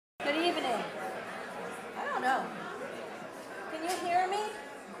Good evening. I don't know. Can you hear me?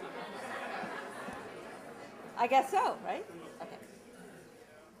 I guess so, right?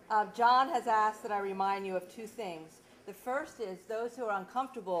 Okay. John has asked that I remind you of two things. The first is those who are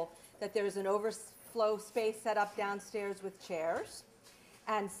uncomfortable that there is an overflow space set up downstairs with chairs.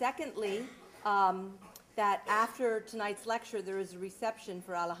 And secondly, that after tonight's lecture, there is a reception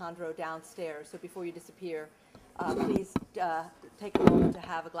for Alejandro downstairs. So before you disappear, please take a moment to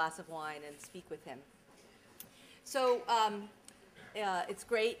have a glass of wine and speak with him. So it's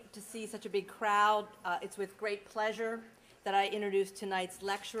great to see such a big crowd. It's with great pleasure that I introduce tonight's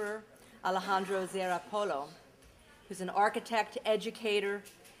lecturer, Alejandro Zaera Polo, who's an architect, educator,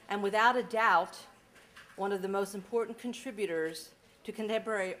 and without a doubt, one of the most important contributors to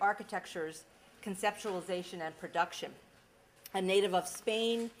contemporary architecture's conceptualization and production. A native of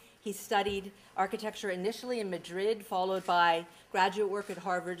Spain, he studied architecture initially in Madrid, followed by graduate work at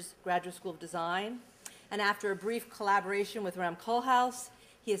Harvard's Graduate School of Design. And after a brief collaboration with Rem Koolhaas,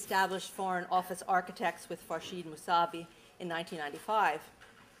 he established Foreign Office Architects with Farshid Musabi in 1995.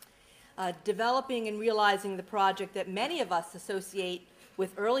 Developing and realizing the project that many of us associate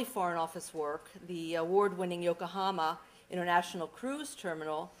with early Foreign Office work, the award-winning Yokohama International Cruise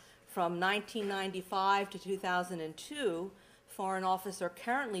Terminal, from 1995 to 2002, Foreign Office are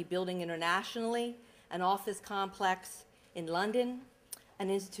currently building internationally an office complex in London, an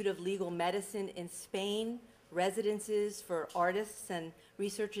Institute of Legal Medicine in Spain, residences for artists and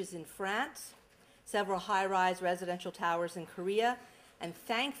researchers in France, several high-rise residential towers in Korea, and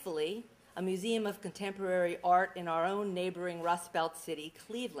thankfully, a museum of contemporary art in our own neighboring Rust Belt city,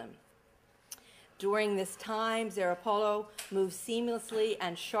 Cleveland. During this time, Zaera Polo moved seamlessly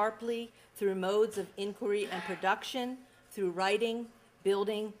and sharply through modes of inquiry and production, through writing,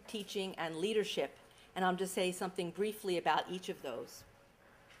 building, teaching, and leadership. And I'll just say something briefly about each of those.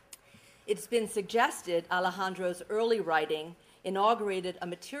 It's been suggested Alejandro's early writing inaugurated a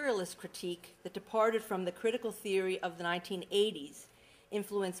materialist critique that departed from the critical theory of the 1980s,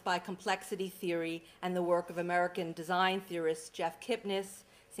 influenced by complexity theory and the work of American design theorists Jeff Kipnis,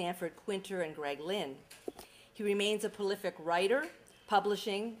 Sanford Quinter, and Greg Lynn. He remains a prolific writer,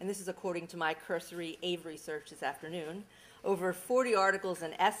 publishing, and this is according to my cursory Avery search this afternoon, over 40 articles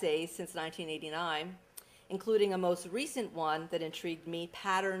and essays since 1989, including a most recent one that intrigued me,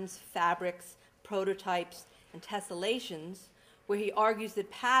 Patterns, Fabrics, Prototypes, and Tessellations, where he argues that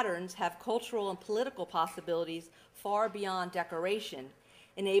patterns have cultural and political possibilities far beyond decoration,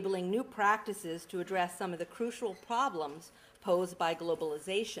 enabling new practices to address some of the crucial problems posed by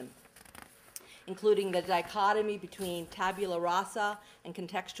globalization, including the dichotomy between tabula rasa and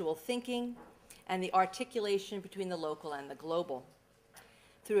contextual thinking, and the articulation between the local and the global.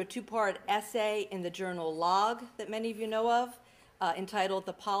 Through a two-part essay in the journal Log that many of you know of, entitled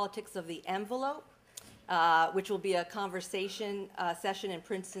The Politics of the Envelope, which will be a conversation session in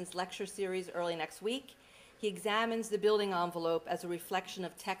Princeton's lecture series early next week, he examines the building envelope as a reflection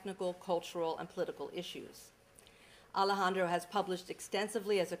of technical, cultural, and political issues. Alejandro has published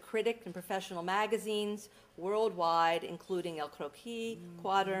extensively as a critic in professional magazines worldwide, including El Croquis,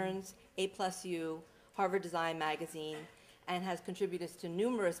 Quaderns, A+U, Harvard Design Magazine, and has contributed to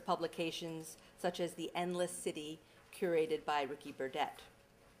numerous publications such as The Endless City, curated by Ricky Burdett.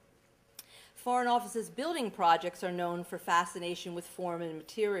 Foreign Office's building projects are known for fascination with form and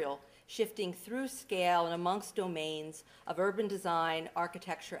material, shifting through scale and amongst domains of urban design,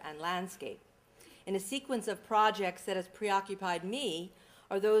 architecture, and landscape. In a sequence of projects that has preoccupied me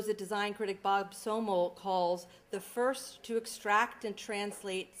are those that design critic Bob Somol calls the first to extract and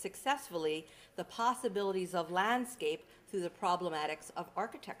translate successfully the possibilities of landscape through the problematics of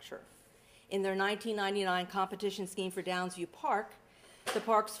architecture. In their 1999 competition scheme for Downsview Park, the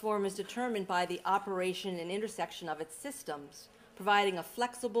park's form is determined by the operation and intersection of its systems, providing a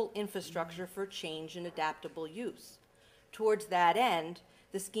flexible infrastructure for change and adaptable use. Towards that end,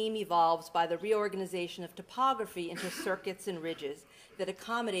 the scheme evolves by the reorganization of topography into circuits and ridges that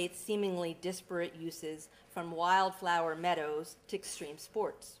accommodate seemingly disparate uses, from wildflower meadows to extreme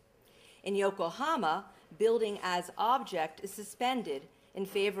sports. In Yokohama, building as object is suspended in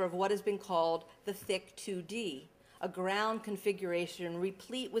favor of what has been called the thick 2D, a ground configuration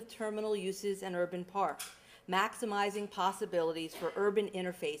replete with terminal uses and urban park, maximizing possibilities for urban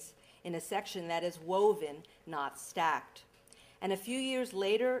interface in a section that is woven, not stacked. And a few years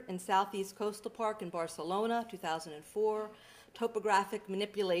later, in Southeast Coastal Park in Barcelona, 2004, topographic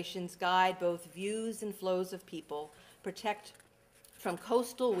manipulations guide both views and flows of people, protect from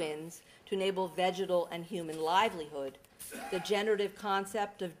coastal winds to enable vegetal and human livelihood. The generative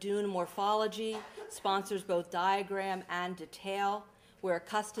concept of dune morphology sponsors both diagram and detail, where a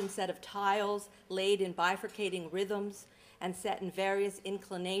custom set of tiles laid in bifurcating rhythms and set in various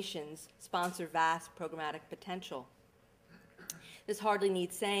inclinations sponsor vast programmatic potential. This hardly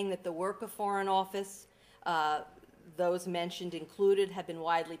needs saying that the work of Foreign Office, those mentioned included, have been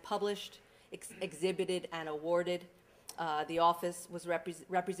widely published, exhibited, and awarded. The office was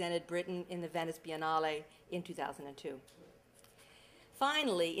represented Britain in the Venice Biennale in 2002.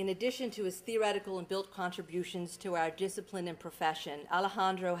 Finally, in addition to his theoretical and built contributions to our discipline and profession,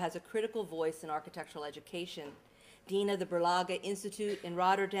 Alejandro has a critical voice in architectural education. Dean of the Berlage Institute in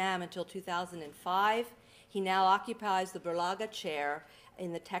Rotterdam until 2005, he now occupies the Berlage Chair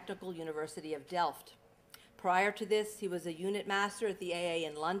in the Technical University of Delft. Prior to this, he was a unit master at the AA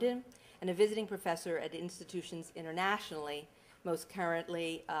in London and a visiting professor at institutions internationally, most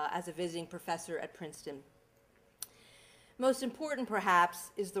currently as a visiting professor at Princeton. Most important,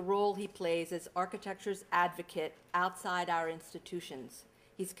 perhaps, is the role he plays as architecture's advocate outside our institutions.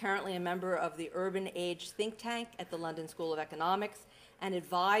 He's currently a member of the Urban Age think tank at the London School of Economics and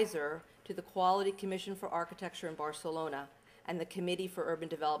advisor to the Quality Commission for Architecture in Barcelona and the Committee for Urban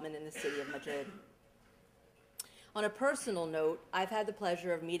Development in the City of Madrid. On a personal note, I've had the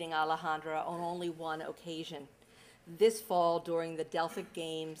pleasure of meeting Alejandro on only one occasion, this fall during the Delphic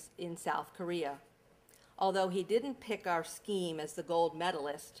Games in South Korea. Although he didn't pick our scheme as the gold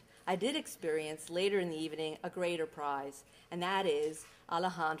medalist, I did experience later in the evening a greater prize, and that is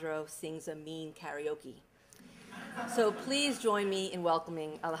Alejandro sings a mean karaoke. So please join me in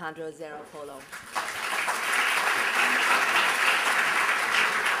welcoming Alejandro Zaera Polo.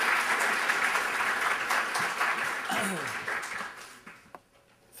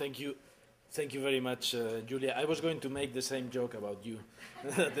 Thank you. Thank you very much, Julia. I was going to make the same joke about you.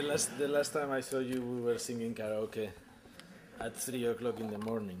 the last time I saw you, we were singing karaoke at 3 o'clock in the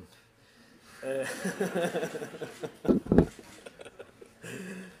morning.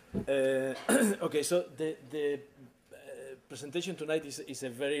 Okay, so the presentation tonight is a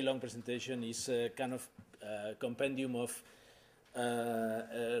very long presentation. It's a kind of compendium of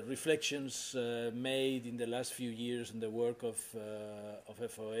reflections made in the last few years in the work of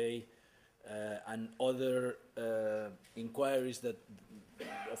FOA. And other inquiries that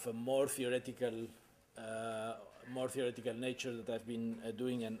of a more theoretical nature that I've been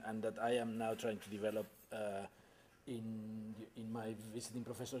doing and that I am now trying to develop in my visiting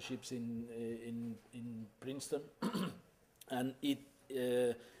professorships in Princeton. And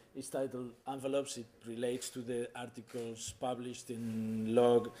it's titled Envelopes. It relates to the articles published in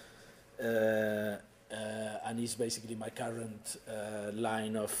Log. And is basically my current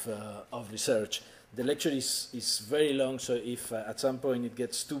line of research. The lecture is very long, so if at some point it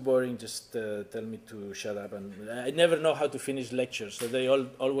gets too boring, just tell me to shut up. And I never know how to finish lectures, so they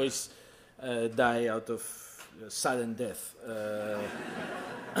always die out of sudden death.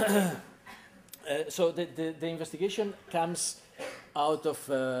 So the investigation comes out of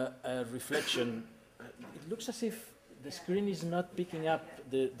a reflection. It looks as if the screen is not picking up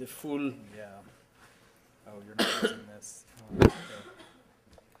the full... Yeah. Oh, you're not using this. Oh, okay.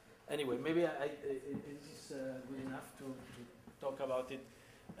 Anyway, maybe it is good enough to talk about it.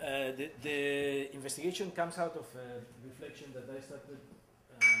 The investigation comes out of a reflection that I started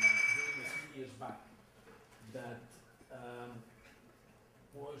doing a few years back that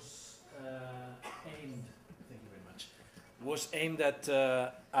was aimed. Thank you very much. Was aimed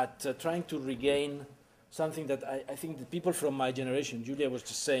at trying to regain something that I think the people from my generation, Julia was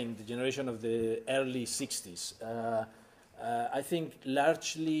just saying, the generation of the early 60s, I think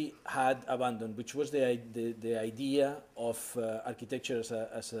largely had abandoned, which was the idea of architecture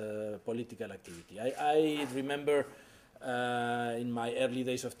as a political activity. I remember in my early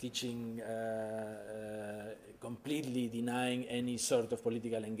days of teaching completely denying any sort of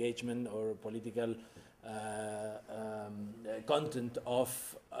political engagement or political content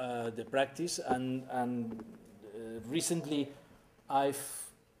of the practice, and recently I've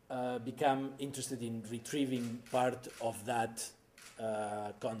become interested in retrieving part of that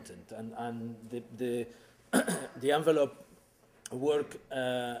content, and the the envelope work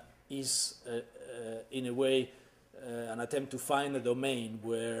is in a way an attempt to find a domain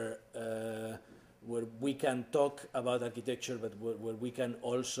where we can talk about architecture, but where we can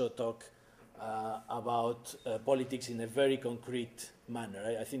also talk about politics in a very concrete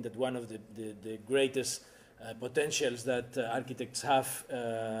manner. I think that one of the greatest potentials that architects have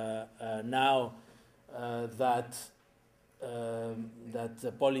now that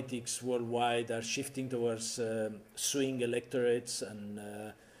politics worldwide are shifting towards swing electorates and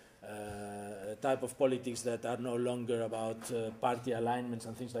type of politics that are no longer about party alignments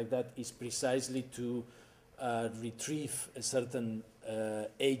and things like that, is precisely to retrieve a certain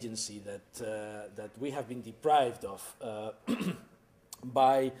agency that we have been deprived of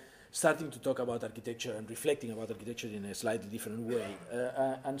by starting to talk about architecture and reflecting about architecture in a slightly different way.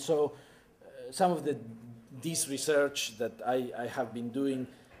 And so some of this research that I have been doing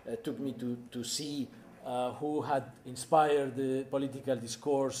took me to see who had inspired the political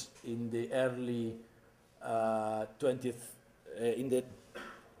discourse in the early 20th,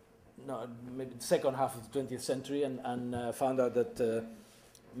 maybe the second half of the 20th century, and found out that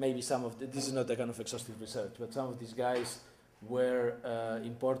maybe some of this is not a kind of exhaustive research, but some of these guys were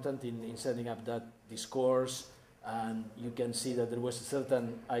important in setting up that discourse, and you can see that there was a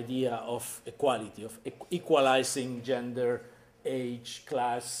certain idea of equality, of equalizing gender, age,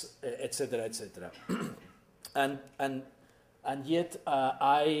 class, etc., etc. and yet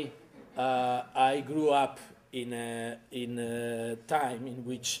I grew up in a time in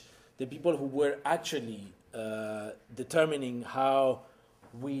which the people who were actually determining how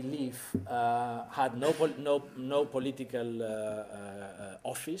we live had no political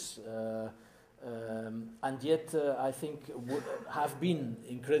office, and yet I think have been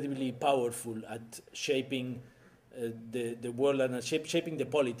incredibly powerful at shaping the world and shaping the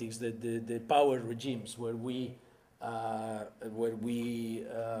politics, the power regimes where we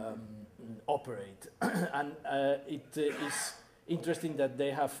operate. And it is interesting that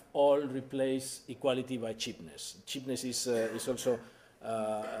they have all replaced equality by cheapness. Cheapness is also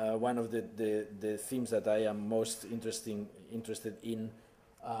one of the themes that I am most interested in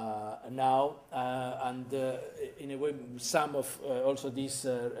now, and in a way, some of also this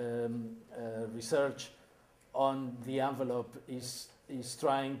research on the envelope is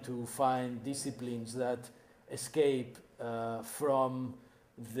trying to find disciplines that escape from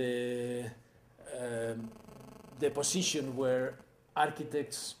the position where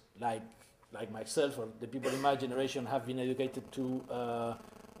architects like myself or the people in my generation have been educated to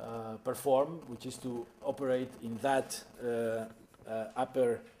perform, which is to operate in that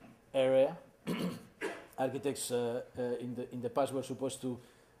upper area. Architects in the past were supposed to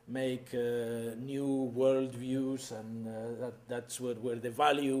make new world views, and that's where the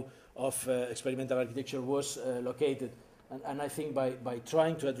value of experimental architecture was located. And I think by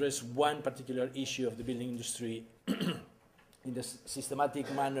trying to address one particular issue of the building industry in a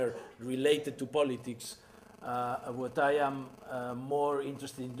systematic manner related to politics, what I am more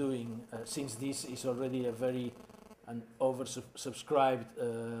interested in doing, since this is already an oversubscribed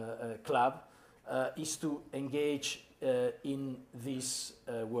club, is to engage in this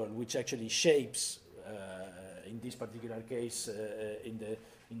world, which actually shapes, in this particular case, in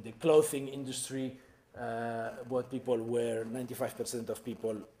the clothing industry, what people wear, 95% of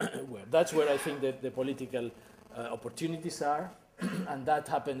people wear. That's where I think that the political opportunities are, and that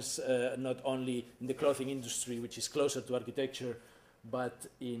happens not only in the clothing industry, which is closer to architecture, but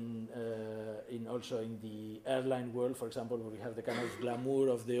in also in the airline world, for example, where we have the kind of glamour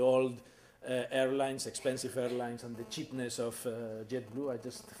of the old airlines, expensive airlines, and the cheapness of JetBlue. I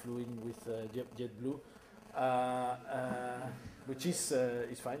just flew in with JetBlue, which is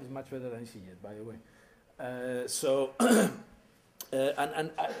fine. It's much better than EasyJet, by the way.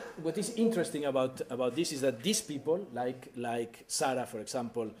 What is interesting about this is that these people, like Zaera, for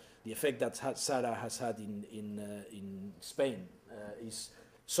example, the effect that Zaera has had in Spain, is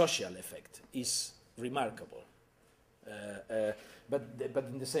social effect, is remarkable. But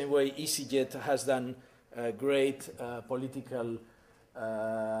in the same way, EasyJet has done great political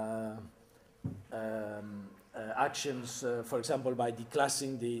actions, for example, by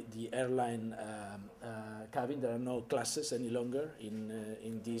declassing the airline cabin. There are no classes any longer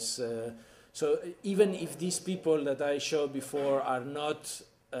in this. So even if these people that I showed before are not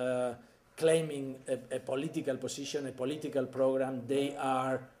claiming a political position, a political program, they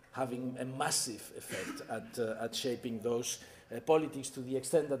are having a massive effect at shaping those politics, to the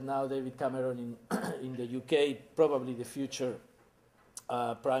extent that now David Cameron in the UK, probably the future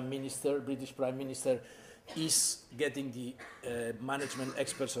British Prime Minister, is getting the management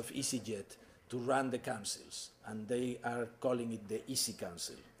experts of EasyJet to run the councils, and they are calling it the Easy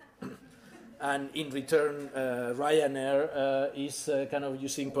Council. And in return, Ryanair is kind of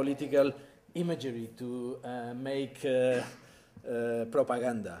using political imagery to make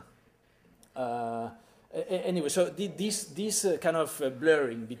propaganda. Anyway, so this kind of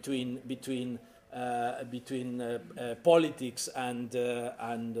blurring between politics and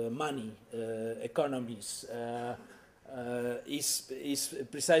money, economies, is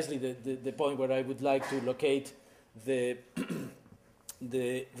precisely the point where I would like to locate the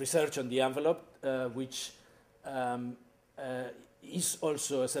research on the envelope, which is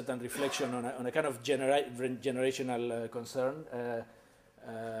also a certain reflection on a kind of generational concern.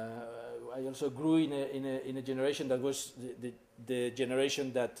 I also grew in a generation that was the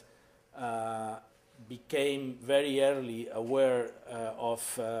generation that became very early aware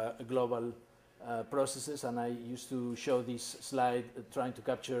of global processes, and I used to show this slide trying to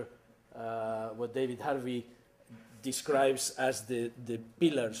capture what David Harvey describes as the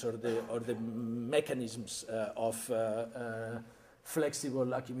pillars or the mechanisms of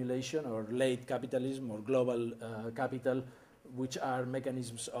flexible accumulation or late capitalism or global capital, which are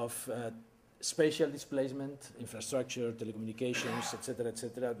mechanisms of spatial displacement, infrastructure, telecommunications,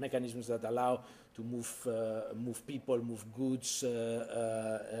 etc., mechanisms that allow to move people, move goods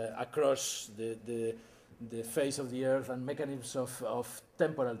across the face of the earth, and mechanisms of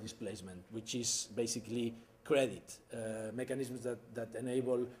temporal displacement, which is basically credit, mechanisms that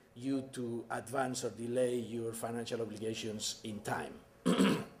enable you to advance or delay your financial obligations in time.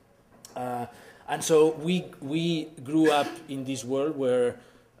 And so we grew up in this world where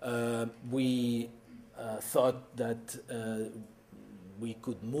we thought that we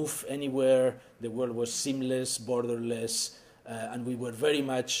could move anywhere, the world was seamless, borderless, and we were very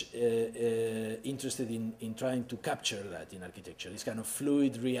much interested in trying to capture that in architecture, this kind of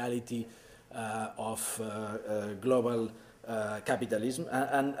fluid reality of global capitalism.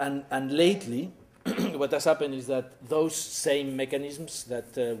 And lately, what has happened is that those same mechanisms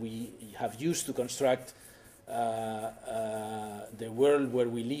that we have used to construct the world where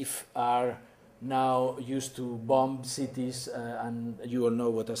we live are now used to bomb cities, and you all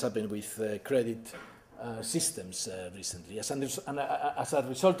know what has happened with credit systems recently. As a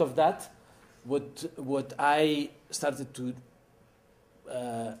result of that, what I started to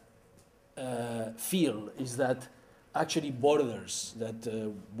feel is that actually borders that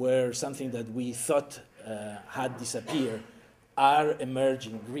were something that we thought had disappeared are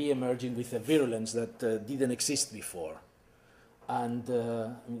emerging, re-emerging with a virulence that didn't exist before. And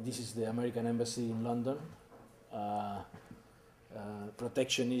this is the American Embassy in London,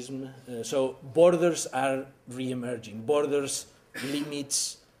 protectionism. So borders are re-emerging. Borders,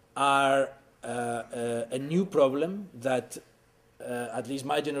 limits are a new problem that at least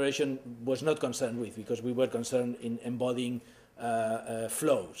my generation was not concerned with, because we were concerned in embodying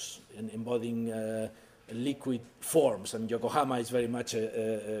flows and embodying liquid forms, and Yokohama is very much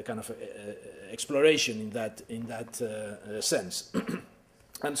a kind of exploration in that sense.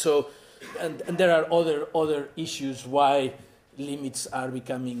 And so, and there are other issues why limits are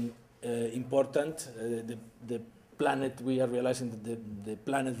becoming important. The planet, we are realizing that the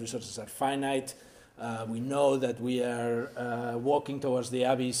planet resources are finite. We know that we are walking towards the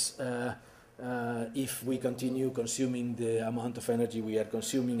abyss if we continue consuming the amount of energy we are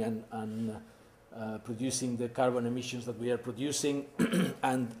consuming and producing the carbon emissions that we are producing.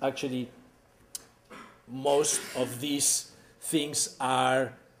 And actually, most of these things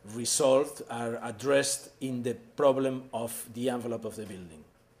are resolved, are addressed in the problem of the envelope of the building.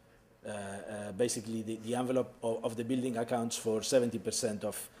 Basically, the envelope of the building accounts for 70%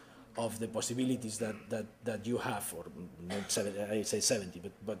 of the possibilities that you have, or not 70, I say 70,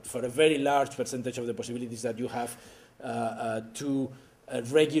 but for a very large percentage of the possibilities that you have to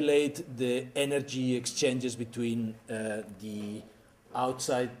regulate the energy exchanges between the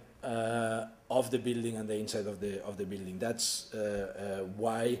outside of the building and the inside of the building. That's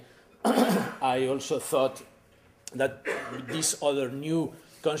why I also thought that this other new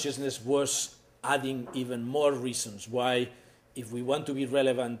consciousness was adding even more reasons why, if we want to be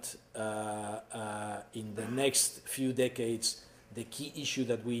relevant in the next few decades, the key issue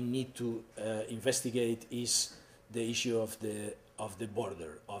that we need to investigate is the issue of the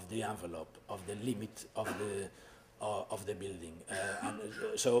border, of the envelope, of the limit of the building. And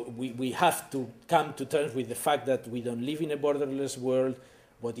so we have to come to terms with the fact that we don't live in a borderless world.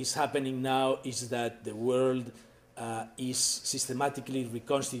 What is happening now is that the world is systematically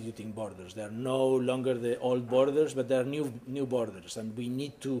reconstituting borders. There are no longer the old borders, but there are new borders, and we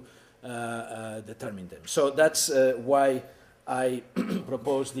need to determine them. So that's why I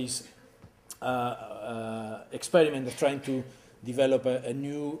propose this experiment of trying to develop a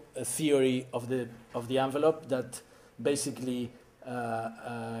new theory of the envelope that basically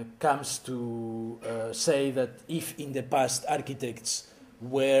comes to say that if in the past architects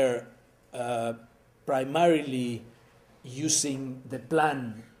were primarily using the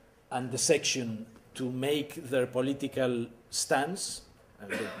plan and the section to make their political stance,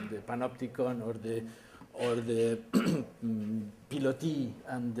 the panopticon or the pilotis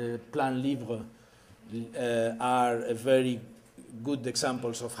and the plan libre are a very good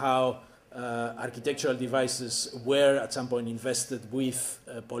examples of how architectural devices were at some point invested with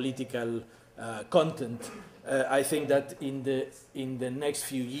political content. I think that in the next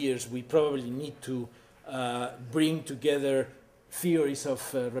few years we probably need to bring together theories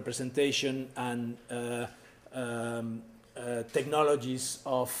of representation and technologies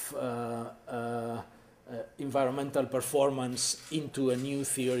of environmental performance into a new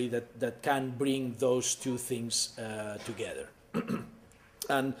theory that can bring those two things together.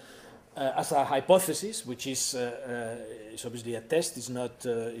 And as a hypothesis, which is obviously a test, is not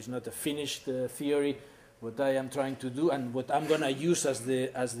a finished theory. What I am trying to do, and what I'm going to use as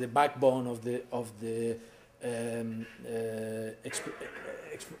the backbone of the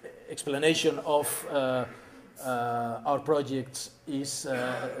explanation of our projects, is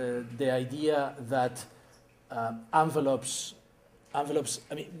the idea that envelopes. I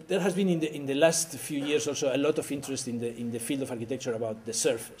mean, there has been in the last few years also a lot of interest in the field of architecture about the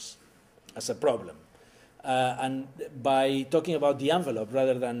surface as a problem. And by talking about the envelope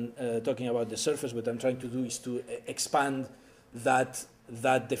rather than talking about the surface, what I'm trying to do is to expand that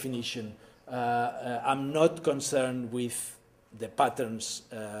definition. I'm not concerned with the patterns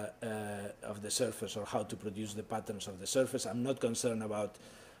of the surface or how to produce the patterns of the surface. I'm not concerned about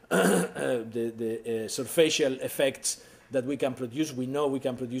the surfacial effects that we can produce. We know we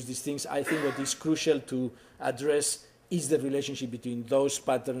can produce these things. I think what is crucial to address is the relationship between those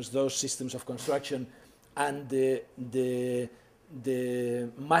patterns, those systems of construction, and the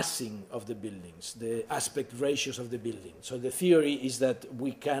massing of the buildings, the aspect ratios of the building. So the theory is that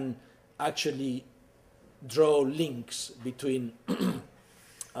we can actually draw links between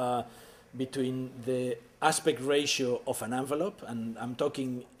between the aspect ratio of an envelope, and I'm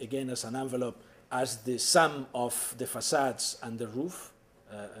talking again as an envelope as the sum of the facades and the roof.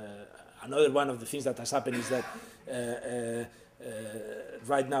 Another one of the things that has happened is that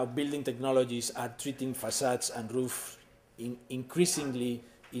right now building technologies are treating facades and roofs increasingly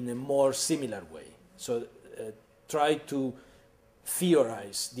in a more similar way. So try to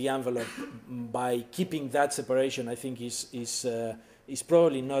theorize the envelope by keeping that separation, I think is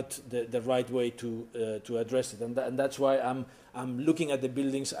probably not the right way to address it, and that's why I'm looking at the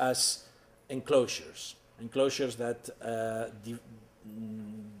buildings as enclosures that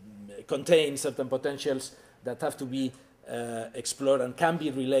contain certain potentials that have to be explored and can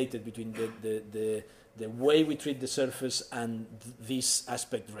be related between the way we treat the surface and this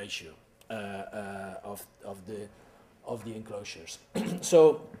aspect ratio of the enclosures.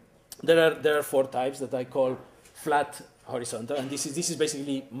 So there are four types that I call flat, horizontal, and this is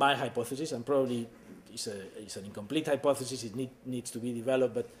basically my hypothesis, and probably it's an incomplete hypothesis. It needs to be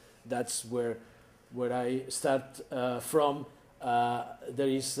developed, but that's where I start from. There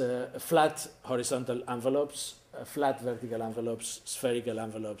is flat horizontal envelopes, flat vertical envelopes, spherical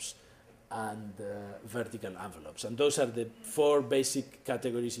envelopes, and vertical envelopes. And those are the four basic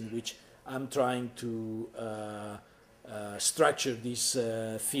categories in which I'm trying to structure this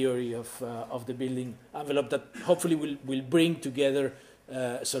theory of the building envelope that hopefully will bring together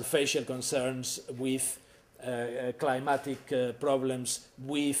surfacial concerns with climatic problems,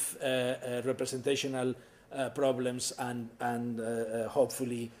 with representational problems, and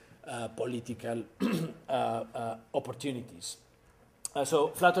hopefully political opportunities. So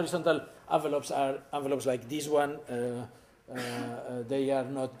flat horizontal envelopes are envelopes like this one. They are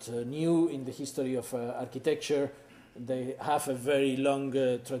not new in the history of architecture. They have a very long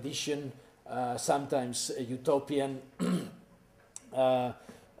tradition, sometimes utopian.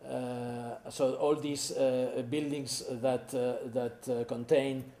 So all these buildings that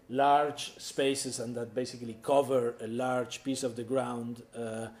contain large spaces and that basically cover a large piece of the ground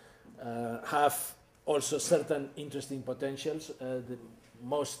have also certain interesting potentials. The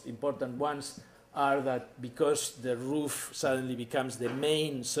most important ones are that because the roof suddenly becomes the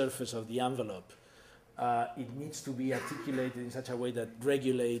main surface of the envelope, it needs to be articulated in such a way that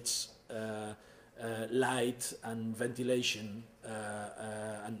regulates light and ventilation,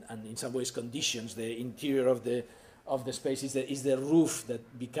 and in some ways conditions the interior of the space. Is the roof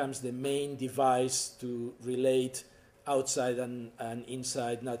that becomes the main device to relate outside and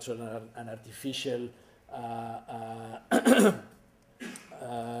inside, natural and artificial,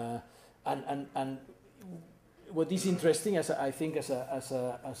 and what is interesting, as I think, as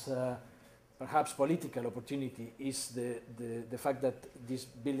a perhaps political opportunity, is the fact that these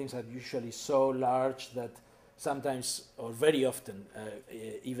buildings are usually so large that sometimes, or very often,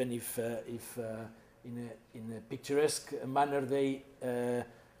 even if in a picturesque manner, they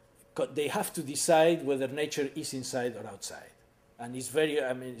have to decide whether nature is inside or outside. And it's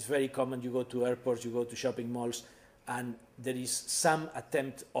very common. You go to airports, you go to shopping malls, and there is some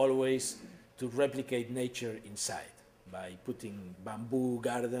attempt always to replicate nature inside. by putting bamboo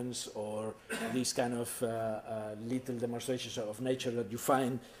gardens or these kind of little demonstrations of nature that you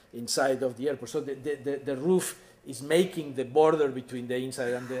find inside of the airport. So the roof is making the border between the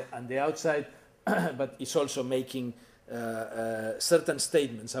inside and the outside, but it's also making certain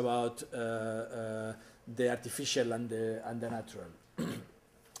statements about the artificial and the natural.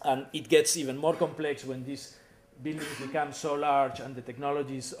 And it gets even more complex when these buildings become so large and the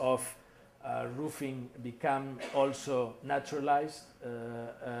technologies of roofing become also naturalized,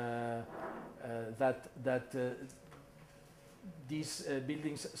 that these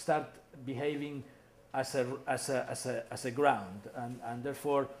buildings start behaving as a ground, and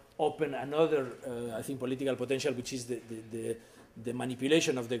therefore open another, I think, political potential, which is the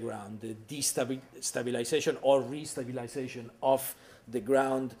manipulation of the ground, the destabilization or restabilization of the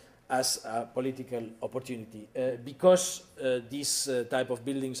ground as a political opportunity. Because these type of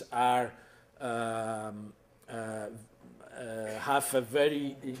buildings are have a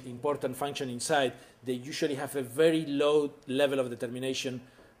very important function inside, they usually have a very low level of determination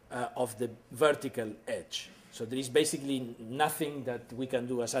of the vertical edge. So there is basically nothing that we can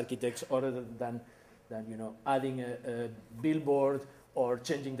do as architects other than adding a billboard or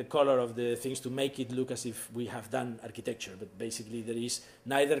changing the color of the things to make it look as if we have done architecture. But basically there is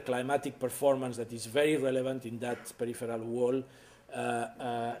neither climatic performance that is very relevant in that peripheral wall,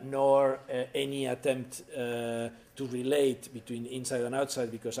 nor any attempt to relate between inside and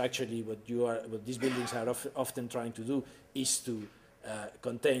outside, because actually what these buildings are often trying to do is to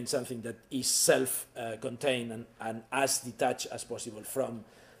contain something that is self-contained and as detached as possible from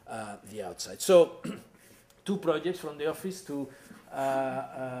the outside. So two projects from the office to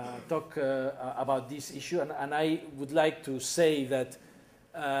talk about this issue, and I would like to say that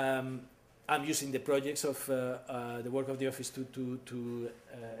I'm using the projects of the work of the office to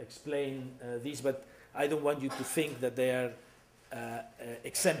explain this, but I don't want you to think that they are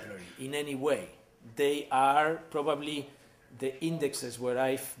exemplary in any way. They are probably the indexes where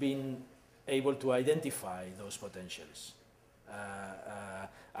I've been able to identify those potentials.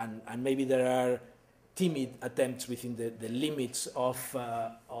 And maybe there are timid attempts within the limits of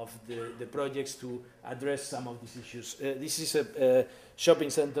the projects to address some of these issues. This is a shopping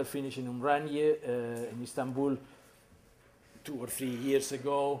center finished in Umraniye in Istanbul 2 or 3 years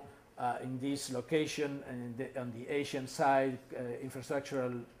ago. In this location, on the Asian side,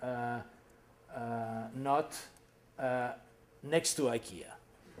 infrastructural node next to IKEA.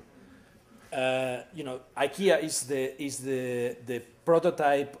 IKEA is the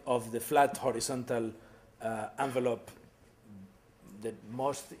prototype of the flat horizontal envelope, the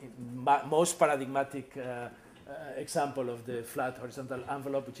most paradigmatic example of the flat horizontal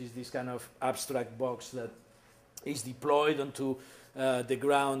envelope, which is this kind of abstract box that is deployed onto the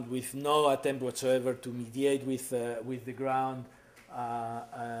ground with no attempt whatsoever to mediate with the ground,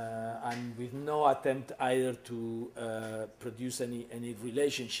 and with no attempt either to produce any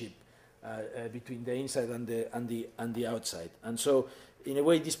relationship between the inside and the outside. And so, in a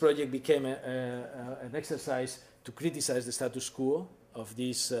way, this project became an exercise to criticize the status quo of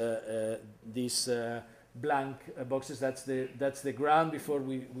these blank boxes. That's the ground before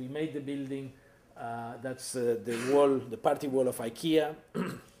we made the building. That's the wall, the party wall of IKEA.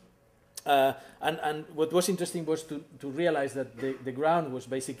 And what was interesting was to realize that the ground was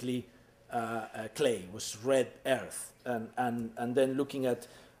basically clay, was red earth. And then looking at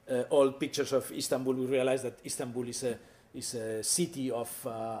old pictures of Istanbul, we realized that Istanbul is a city of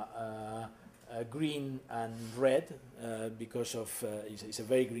green and red because of it's a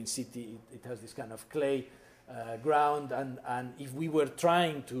very green city. It has this kind of clay ground, and if we were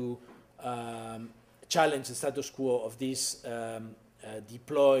trying to challenge the status quo of this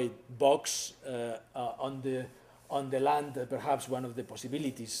deployed box on the land, perhaps one of the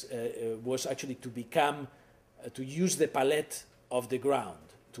possibilities was actually to use the palette of the ground,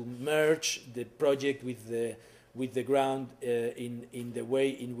 to merge the project with the ground in the way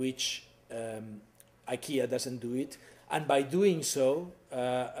in which IKEA doesn't do it, and by doing so,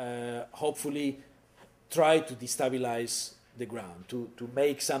 hopefully try to destabilize the ground, to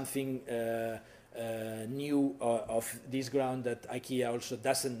make something new of this ground that IKEA also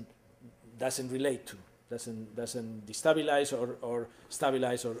doesn't relate to, doesn't destabilize or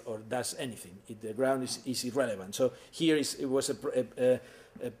stabilize or does anything. The ground is irrelevant. So here it was a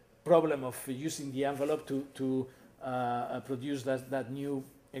problem of using the envelope to produce that new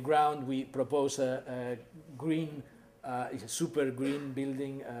ground. We propose a green, it's a super green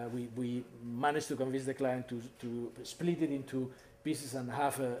building. We managed to convince the client to split it into pieces and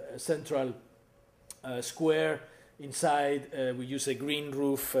have a central square inside we use a green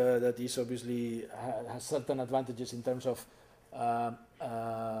roof that is obviously has certain advantages in terms of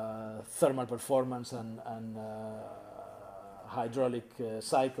thermal performance and hydraulic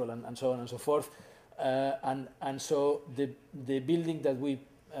cycle and so on and so forth. And so the building that we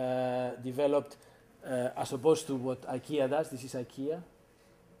developed, as opposed to what IKEA does, this is IKEA,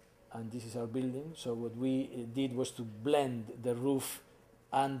 and this is our building. So what we did was to blend the roof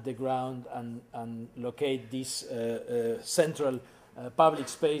and the ground and locate this central public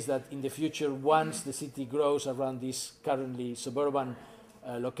space that in the future, once the city grows around this currently suburban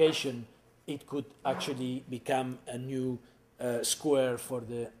location, it could actually become a new square for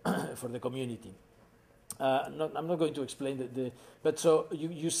the for the community. I'm not going to explain but so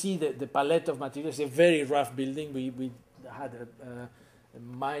you see the palette of materials. It's a very rough building. We had a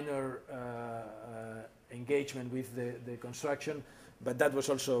minor engagement with the construction, but that was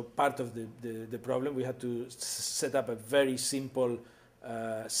also part of the problem. We had to set up a very simple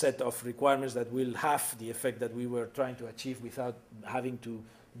set of requirements that will have the effect that we were trying to achieve without having to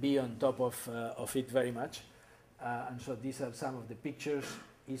be on top of it very much. And so these are some of the pictures.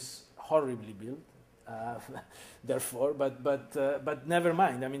 It's horribly built. Therefore, but never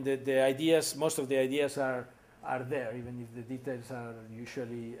mind. I mean, the ideas, most of the ideas are there, even if the details are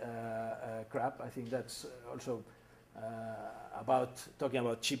usually crap. I think that's also about talking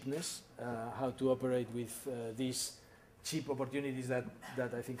about cheapness, how to operate with these cheap opportunities that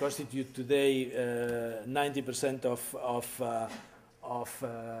I think constitute today 90% or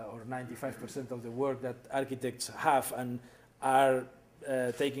 95% of the work that architects have and are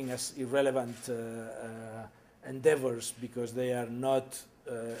taking as irrelevant endeavors because they are not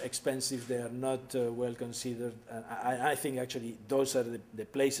expensive, they are not well considered. I think actually those are the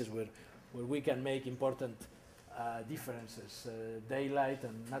places where we can make important differences. Daylight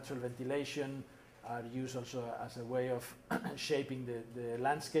and natural ventilation are used also as a way of shaping the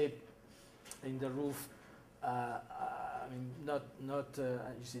landscape in the roof. I mean,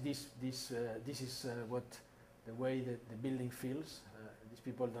 you see this is what the way that the building feels. These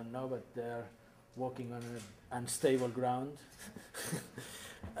people don't know, but they're walking on an unstable ground.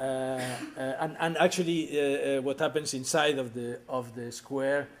 And actually, what happens inside of the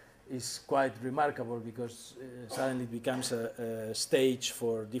square is quite remarkable because suddenly it becomes a stage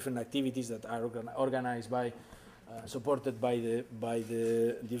for different activities that are organized by, supported by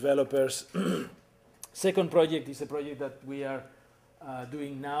the developers. Second project is a project that we are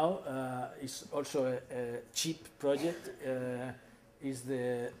doing now. Is also a cheap project. Is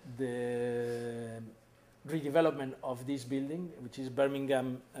the redevelopment of this building, which is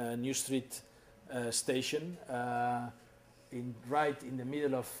Birmingham New Street Station. Right in the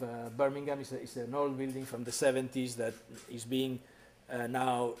middle of Birmingham is an old building from the 70s that is being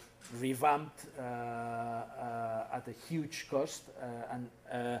now revamped at a huge cost and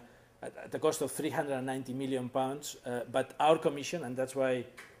at the cost of £390 million. But our commission, and that's why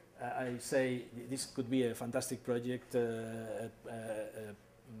I say this could be a fantastic project, kind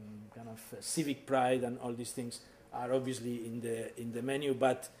of civic pride and all these things are obviously in the menu,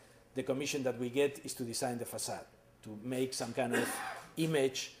 but the commission that we get is to design the facade, to make some kind of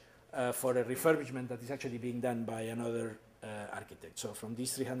image for a refurbishment that is actually being done by another architect. So from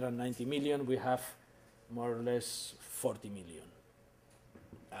these 390 million, we have more or less 40 million.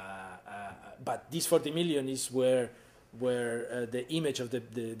 But this 40 million is where the image of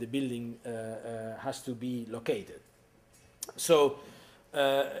the building has to be located. So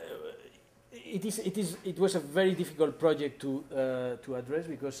it was a very difficult project to address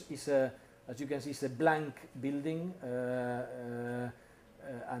because it's as you can see, it's a blank building,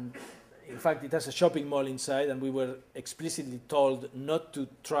 and in fact it has a shopping mall inside, and we were explicitly told not to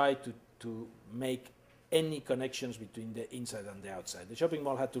try to make any connections between the inside and the outside. The shopping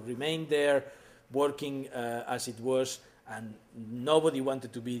mall had to remain there, working as it was, and nobody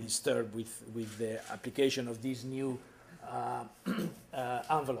wanted to be disturbed with the application of this new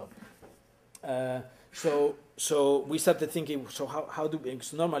envelope. So we started thinking, so how do we,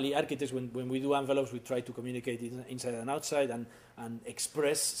 so normally architects, when we do envelopes, we try to communicate inside and outside and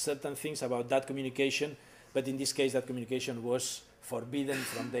express certain things about that communication, but in this case that communication was forbidden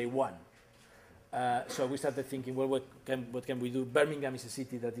from day one. So we started thinking, well, what can we do? Birmingham is a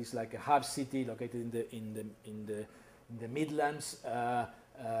city that is like a hub city located in the Midlands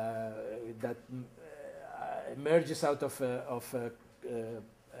that emerges out of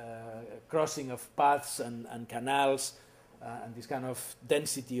crossing of paths and canals and this kind of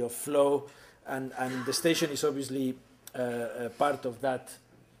density of flow, and the station is obviously part of that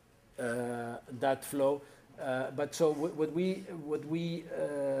flow. But so what we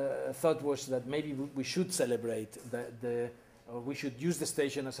thought was that maybe we should celebrate or we should use the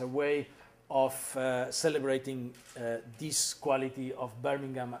station as a way of celebrating this quality of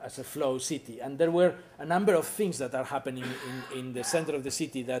Birmingham as a flow city. And there were a number of things that are happening in the center of the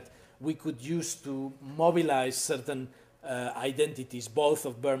city that we could use to mobilize certain identities, both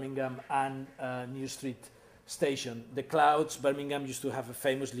of Birmingham and New Street Station. The clouds, Birmingham used to have a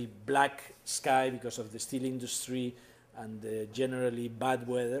famously black sky because of the steel industry and the generally bad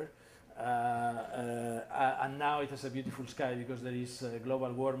weather. And now it has a beautiful sky because there is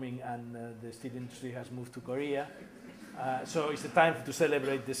global warming and the steel industry has moved to Korea. So it's a time to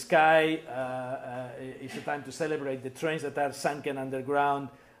celebrate the sky, it's a time to celebrate the trains that are sunken underground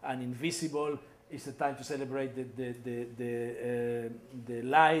and invisible. It's a time to celebrate the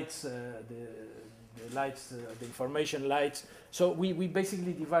lights, the lights, the information lights. So we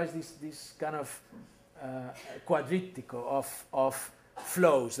basically devised this kind of quadriptycho of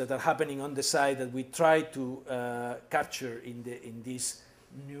flows that are happening on the side that we try to capture in this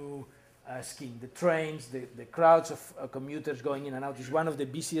new scheme. The trains, the crowds of commuters going in and out is one of the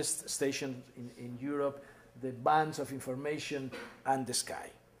busiest stations in Europe, the bands of information and the sky.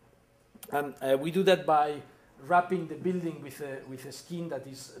 And we do that by wrapping the building with a skin that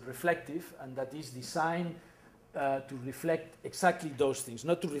is reflective and that is designed to reflect exactly those things,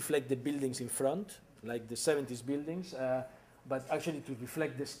 not to reflect the buildings in front, like the 70s buildings, but actually to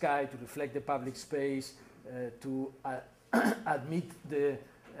reflect the sky, to reflect the public space, to admit the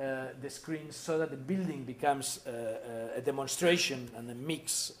screens so that the building becomes a demonstration and a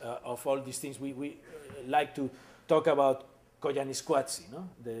mix of all these things. We like to talk about Koyaanisqatsi, no?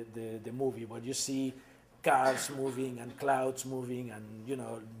 The movie where you see cars moving and clouds moving and, you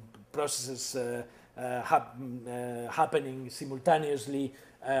know, processes happening simultaneously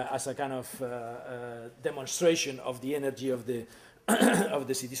as a kind of demonstration of the energy of the of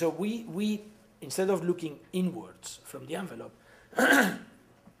the city. So we instead of looking inwards from the envelope,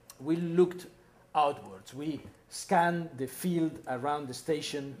 we looked outwards. We scanned the field around the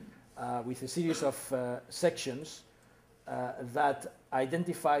station with a series of sections that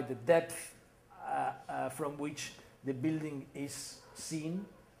identify the depth from which the building is seen,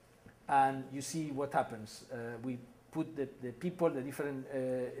 and you see what happens. We put the people, the different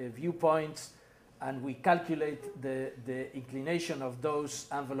viewpoints, and we calculate the inclination of those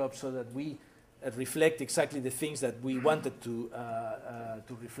envelopes so that we reflect exactly the things that we wanted to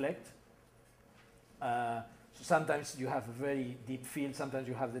reflect. So sometimes you have a very deep field, sometimes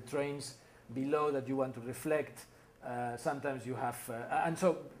you have the trains below that you want to reflect, sometimes you have, and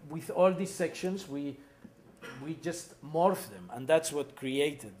so with all these sections we just morph them, and that's what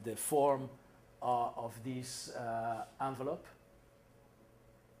created the form of this envelope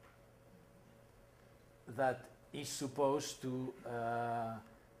that is supposed to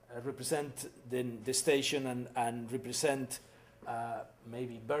represent the station and represent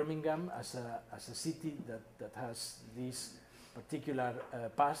maybe Birmingham as a city that has this particular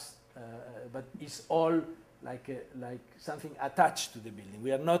past, but it's all like something attached to the building.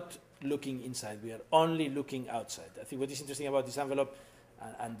 We are not looking inside, we are only looking outside. I think what is interesting about this envelope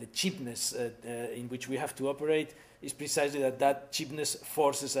and the cheapness in which we have to operate is precisely that cheapness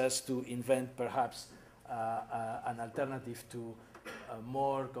forces us to invent perhaps an alternative to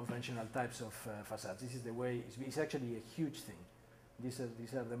more conventional types of facades. This is the way, it's actually a huge thing. These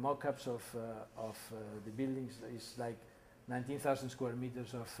are the mock-ups of the buildings. It's like 19,000 square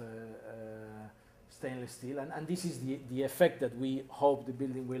meters of stainless steel, and this is the effect that we hope the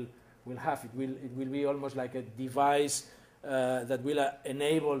building will have. It will be almost like a device that will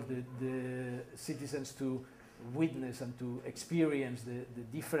enable the citizens to witness and to experience the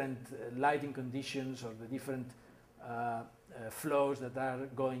different lighting conditions or the different flows that are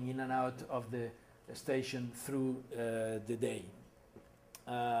going in and out of the station through the day.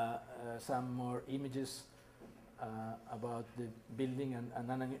 Some more images about the building and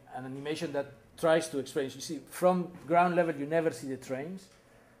an animation that tries to explain. You see, from ground level you never see the trains,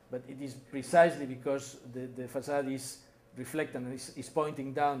 but it is precisely because the facade is reflecting and is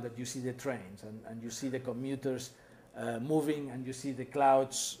pointing down that you see the trains and you see the commuters moving and you see the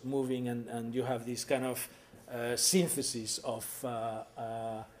clouds moving, and you have this kind of synthesis of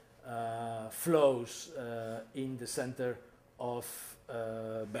flows in the center of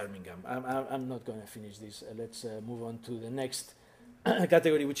Birmingham. I'm not going to finish this. Let's move on to the next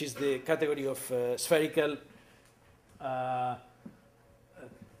category, which is the category of spherical,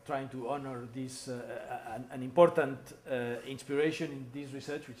 trying to honor this an important inspiration in this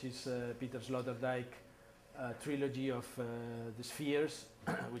research, which is Peter Sloterdijk trilogy of the spheres,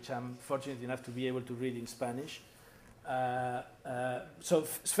 which I'm fortunate enough to be able to read in Spanish. So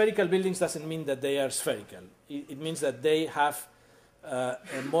spherical buildings doesn't mean that they are spherical. It means that they have a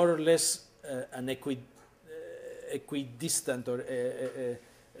more or less an equidistant or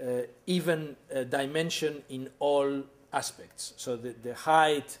even dimension in all aspects. So the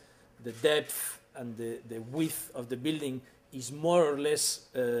height, the depth, and the width of the building is more or less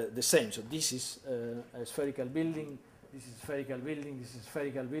the same. So this is a spherical building, this is a spherical building, this is a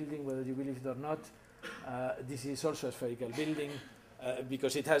spherical building, whether you believe it or not. This is also a spherical building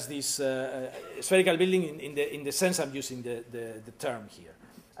because it has this spherical building in the sense I'm using the term here.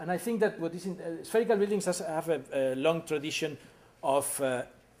 And I think that what is spherical buildings have a long tradition of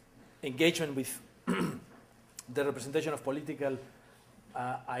engagement with the representation of political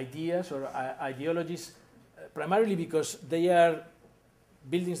ideas or ideologies, primarily because they are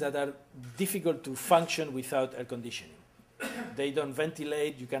buildings that are difficult to function without air conditioning. They don't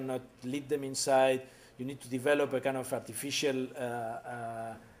ventilate, you cannot lead them inside, you need to develop a kind of artificial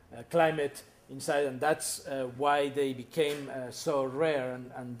climate inside, and that's why they became so rare,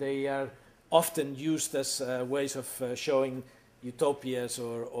 and they are often used as ways of showing utopias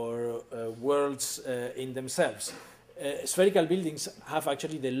or worlds in themselves. Spherical buildings have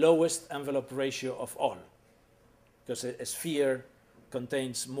actually the lowest envelope ratio of all, because a sphere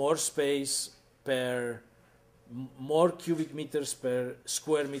contains more space per more cubic meters per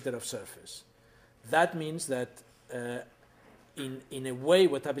square meter of surface. That means that in a way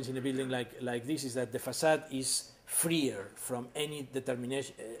what happens in a building like this is that the facade is freer from any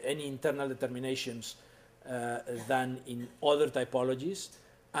determination, any internal determinations than in other typologies,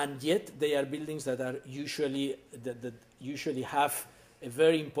 and yet they are buildings that are usually that usually have a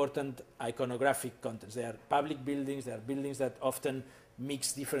very important iconographic content. They are public buildings. They are buildings that often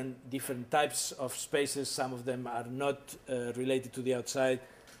mix different types of spaces. Some of them are not related to the outside.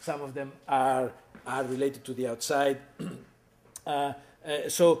 Some of them are related to the outside.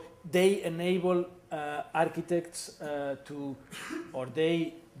 So they enable architects or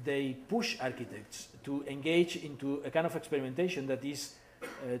they push architects to engage into a kind of experimentation that is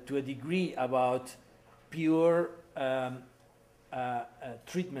to a degree about pure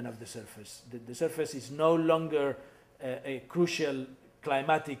treatment of the surface. The surface is no longer a crucial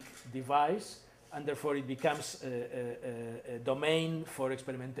climatic device, and therefore it becomes a domain for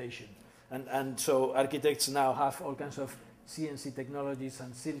experimentation. And so architects now have all kinds of CNC technologies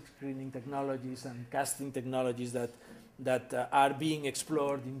and silk screening technologies and casting technologies that are being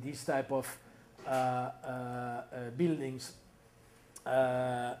explored in this type of buildings.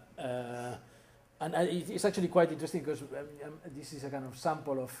 And it's actually quite interesting because this is a kind of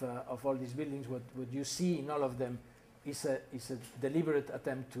sample of all these buildings. What you see in all of them is a deliberate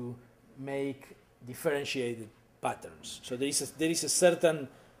attempt to make differentiated patterns. So there is a certain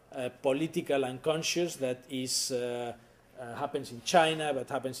political unconscious that is happens in China, but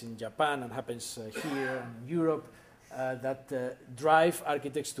happens in Japan and happens here in Europe that drive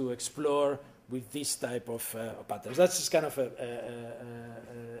architects to explore with this type of patterns. That's just kind of a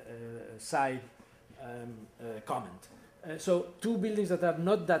side comment. So two buildings that are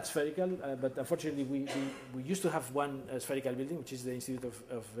not that spherical, but unfortunately we used to have one spherical building, which is the Institute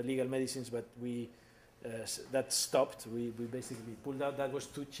of Legal Medicines, but that stopped. We basically pulled out. That was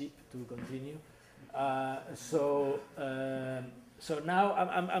too cheap to continue. So now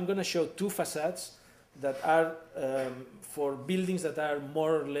I'm going to show two facades that are for buildings that are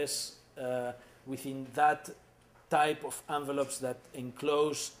more or less within that type of envelopes that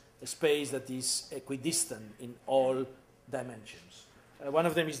enclose a space that is equidistant in all dimensions. One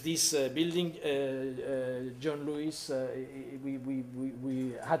of them is this building, John Lewis.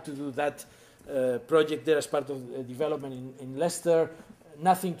 We had to do that project there as part of development in Leicester.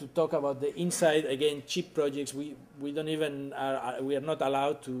 Nothing to talk about the inside. Again, cheap projects. We don't even we are not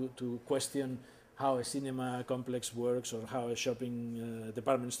allowed to question how a cinema complex works or how a shopping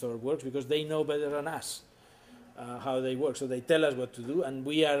department store works, because they know better than us how they work. So they tell us what to do, and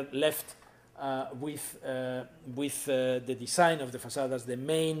we are left with the design of the facade as the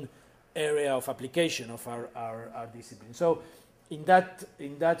main area of application of our discipline. So in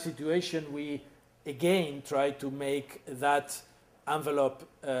that situation, we again try to make that envelope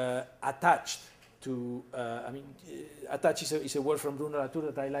attached to. Attached is a word from Bruno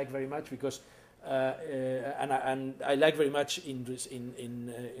Latour that I like very much because. And I like very much in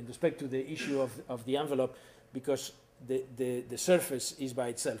respect to the issue of the envelope, because the surface is by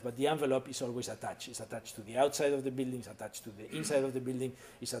itself, but the envelope is always attached. It's attached to the outside of the building, it's attached to the inside of the building,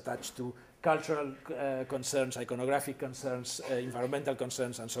 it's attached to cultural concerns, iconographic concerns, environmental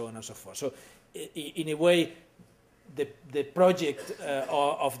concerns, and so on and so forth. So in a way, the project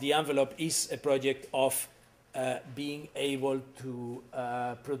of the envelope is a project of being able to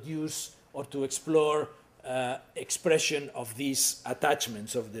produce or to explore expression of these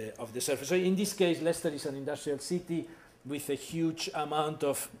attachments of the surface. So in this case, Leicester is an industrial city with a huge amount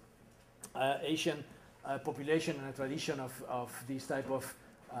of Asian population and a tradition of this type of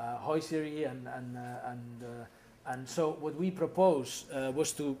hosiery, and so what we proposed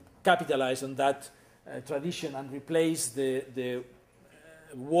was to capitalize on that tradition and replace the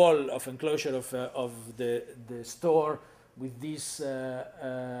wall of enclosure of the store with this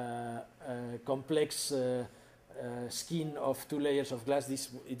complex skin of 2 layers of glass. This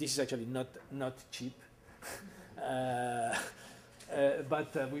is actually not cheap.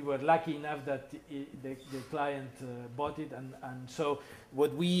 But we were lucky enough that the client bought it, and so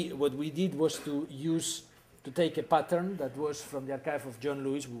what we did was to take a pattern that was from the archive of John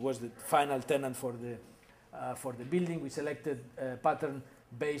Lewis, who was the final tenant for the building. We selected a pattern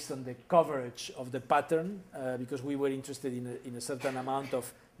based on the coverage of the pattern because we were interested in a certain amount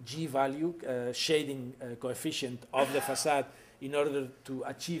of G value, shading coefficient of the facade in order to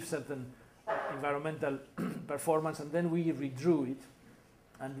achieve certain environmental performance, and then we redrew it,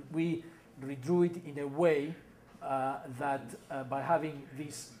 and we redrew it in a way that by having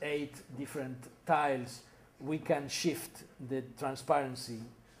these 8 different tiles, we can shift the transparency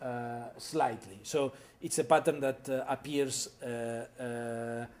slightly. So it's a pattern that appears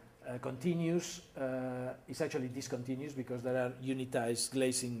continuous. It's actually discontinuous because there are unitized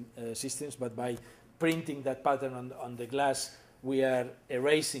glazing systems, but by printing that pattern on the glass, we are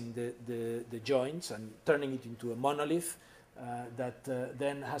erasing the joints and turning it into a monolith that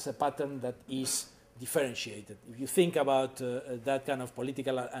then has a pattern that is differentiated. If you think about that kind of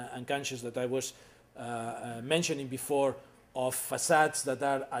political unconscious that I was mentioning before, of facades that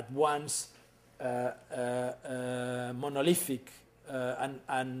are at once monolithic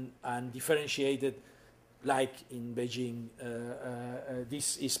and differentiated, like in Beijing,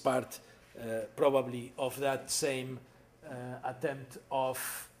 this is part probably of that same attempt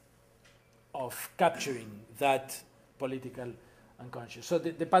of capturing that political unconscious. So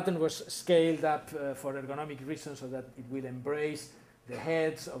the pattern was scaled up for ergonomic reasons so that it will embrace the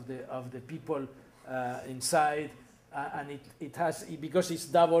heads of the people inside, and it has, because it's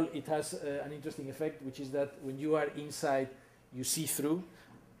double, it has an interesting effect, which is that when you are inside, you see through,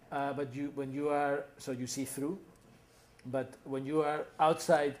 you see through, but when you are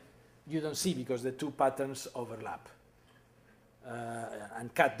outside, you don't see because the two patterns overlap.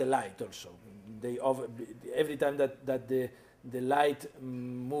 And cut the light also. Every time that the light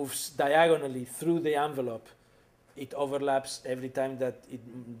moves diagonally through the envelope, it overlaps. Every time that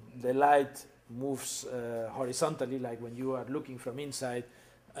the light moves horizontally, like when you are looking from inside,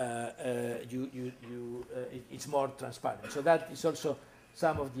 it's more transparent. So that is also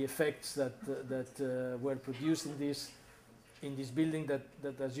some of the effects that were produced in this building that,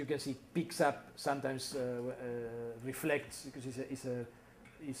 as you can see, picks up, sometimes reflects, because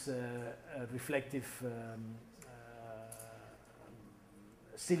it's a reflective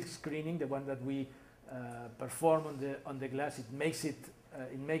silk screening, the one that we perform on the glass. It makes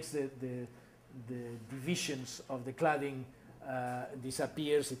the divisions of the cladding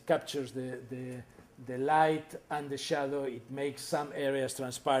disappears. It captures the light and the shadow. It makes some areas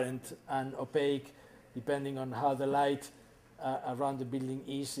transparent and opaque, depending on how the light around the building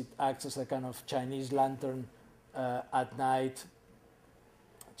is. It acts as a kind of Chinese lantern at night,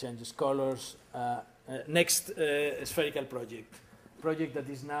 changes colors. Next spherical project that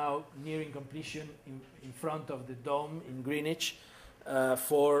is now nearing completion in front of the dome in Greenwich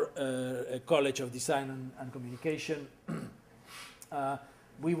for a College of Design and Communication.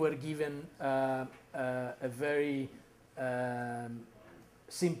 We were given a very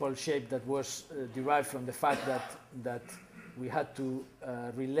simple shape that was derived from the fact that we had to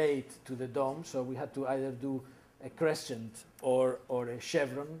relate to the dome, so we had to either do a crescent or a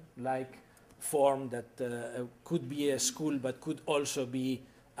chevron-like form that could be a school but could also be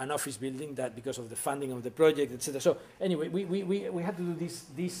an office building, that because of the funding of the project, etc. So anyway, we had to do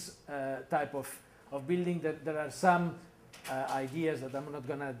this type of building. That there are some ideas that I'm not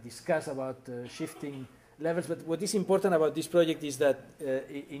going to discuss about shifting levels, but what is important about this project is that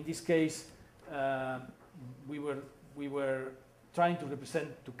in this case we were trying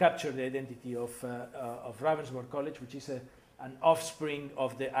to capture the identity of Ravensbourne College, which is an offspring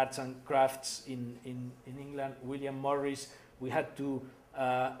of the arts and crafts in England. William Morris. We had to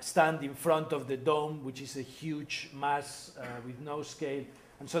stand in front of the dome, which is a huge mass with no scale,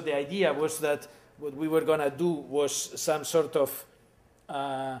 and so the idea was that what we were going to do was some sort of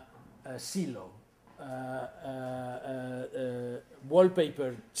silo,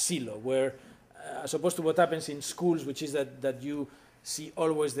 wallpaper silo, where as opposed to what happens in schools, which is that you see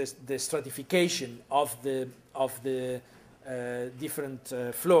always the stratification of the different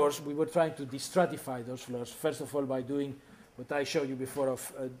floors. We were trying to destratify those floors, first of all by doing what I showed you before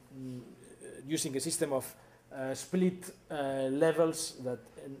of using a system of split levels that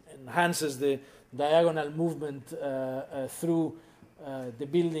enhances the diagonal movement through the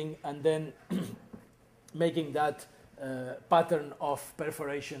building, and then making that pattern of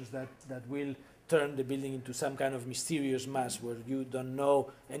perforations that will turn the building into some kind of mysterious mass where you don't know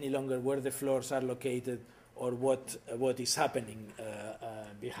any longer where the floors are located or what is happening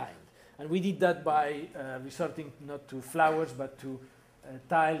behind. And we did that by resorting not to flowers but to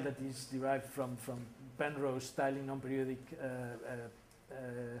tile that is derived from Penrose tiling, non-periodic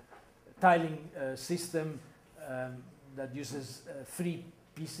tiling system that uses three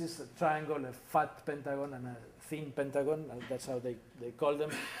pieces, a triangle, a fat pentagon, and a thin pentagon. That's how they call them.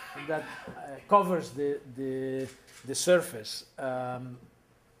 And that covers the surface in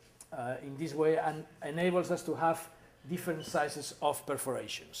this way and enables us to have different sizes of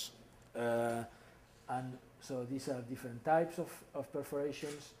perforations. And so these are different types of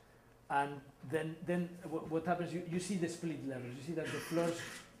perforations. And then what happens, you see the split levels. You see that the floors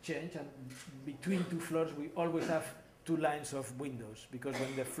change, and between two floors we always have two lines of windows, because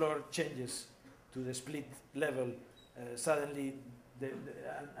when the floor changes to the split level, suddenly,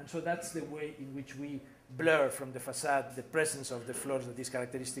 and so that's the way in which we blur from the facade the presence of the floors that is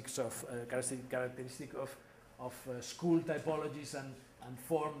characteristic of school typologies and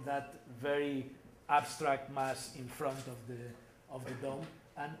form that very abstract mass in front of the dome.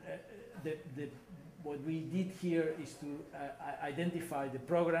 And what we did here is to identify the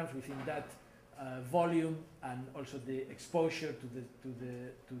programs within that volume and also the exposure to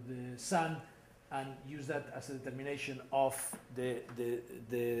the sun, and use that as a determination of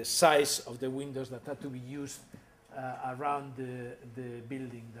the size of the windows that had to be used around the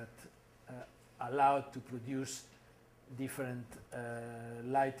building that allowed to produce different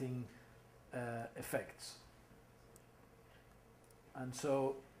lighting effects. And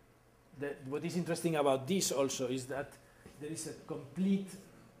so what is interesting about this also is that there is a complete,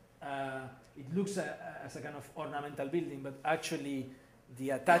 it looks as a kind of ornamental building, but actually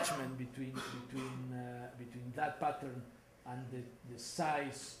the attachment between that pattern and the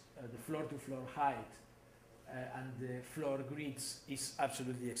size, the floor-to-floor height, and the floor grids is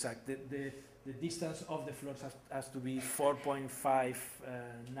absolutely exact. The distance of the floors has to be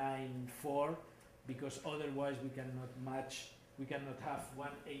 4.594, because otherwise we cannot match. We cannot have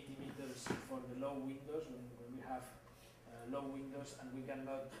 180 meters for the low windows when we have low windows, and we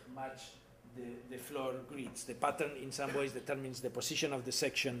cannot match the floor grids. The pattern in some ways determines the position of the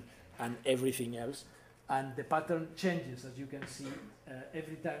section and everything else. And the pattern changes, as you can see,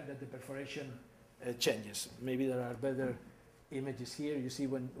 every time that the perforation changes. Maybe there are better images here. You see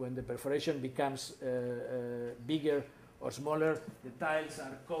when the perforation becomes bigger or smaller, the tiles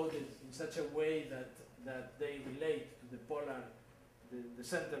are coded in such a way that they relate to the polar, the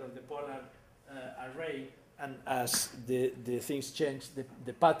center of the polar array. And as the things change,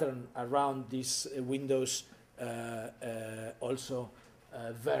 the pattern around these windows also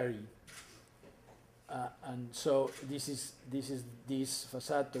vary. And so this is this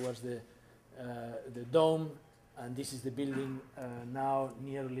facade towards the dome, and this is the building now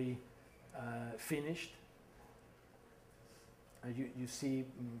nearly finished. You see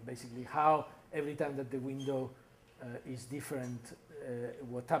basically how every time that the window is different,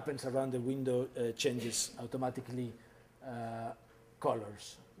 what happens around the window changes automatically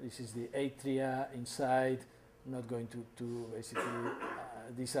colors. This is the atria inside. I'm not going to basically,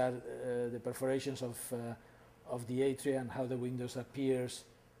 these are the perforations of the atria and how the windows appears.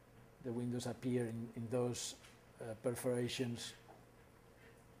 The windows appear in those perforations.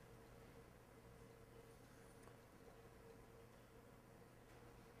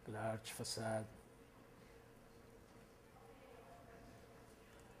 Large facade.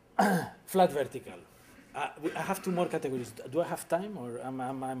 Flat vertical. I have two more categories. Do I have time, or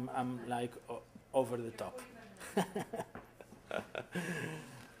I'm like over the top?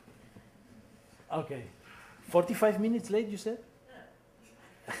 Okay. 45 minutes late, you said?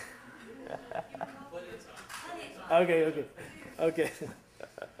 Okay.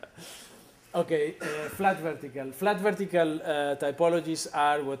 Okay, flat vertical. Flat vertical typologies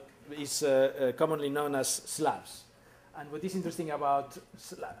are what is commonly known as slabs. And what is interesting about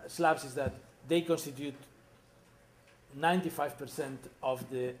slabs is that they constitute 95% of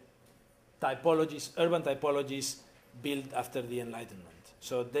the typologies, urban typologies built after the Enlightenment.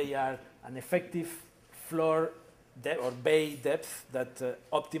 So they are an effective floor depth or bay depth that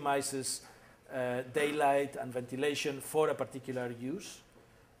optimizes daylight and ventilation for a particular use,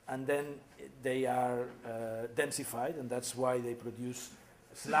 and then they are densified, and that's why they produce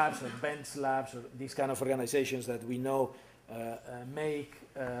slabs or bent slabs or these kind of organizations that we know make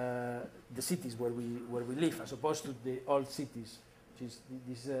the cities where we live, as opposed to the old cities, which is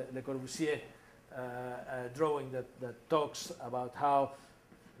this Le Corbusier drawing that talks about how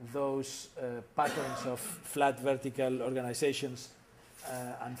those patterns of flat vertical organizations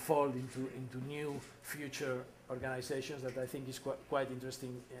unfold into new future organizations that I think is quite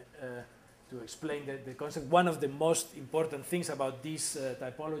interesting to explain the concept. One of the most important things about this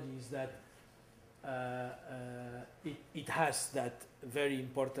typology is that it has that very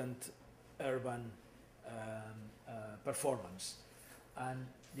important urban performance. And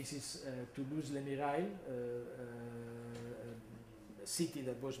this is Toulouse-les-Mirailles, a city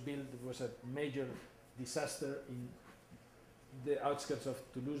that was built, it was a major disaster in the outskirts of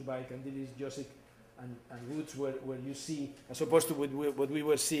Toulouse by Candilis, Josic, and Woods, where you see, as opposed to what we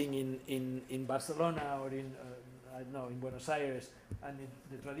were seeing in Barcelona or in, I don't know, in Buenos Aires, and in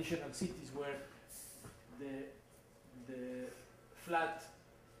the traditional cities where the flat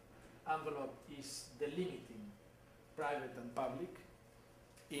envelope is delimiting private and public.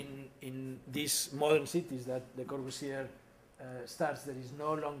 In these modern cities that Le Corbusier starts, there is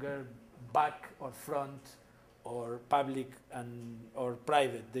no longer back or front or public or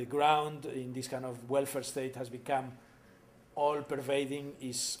private. The ground in this kind of welfare state has become all pervading,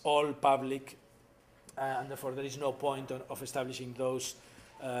 is all public, and therefore there is no point of establishing those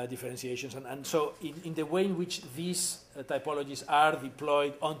differentiations. And so in the way in which these typologies are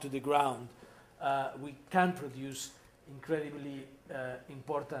deployed onto the ground, we can produce incredibly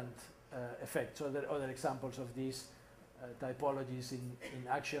important effects. So there are other examples of these typologies in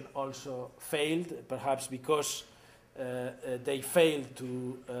action also failed, perhaps because they failed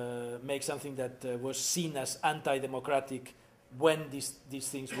to make something that was seen as anti-democratic when these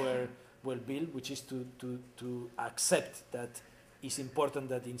things were built, which is to accept that it's important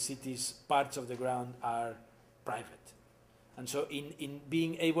that in cities parts of the ground are private. And so in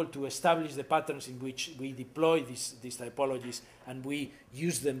being able to establish the patterns in which we deploy these typologies and we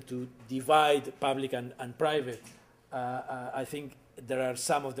use them to divide public and private, I think there are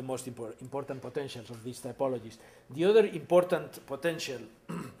some of the most important potentials of these typologies. The other important potential,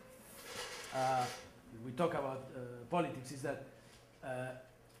 we talk about politics, is that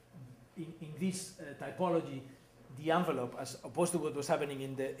in this typology, the envelope, as opposed to what was happening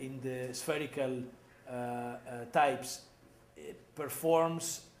in the spherical types,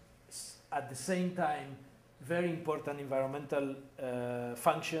 performs at the same time very important environmental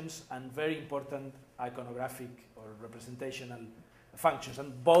functions and very important iconographic or representational functions,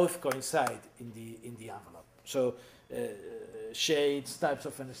 and both coincide in the envelope. So shades, types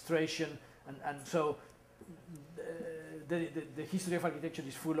of fenestration, and so the history of architecture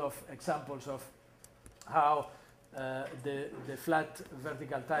is full of examples of how the flat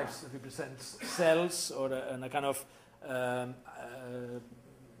vertical types represents cells or a kind of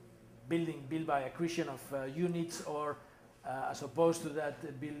building built by accretion of units, or as opposed to that,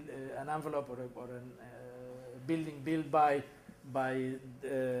 an envelope or a building built by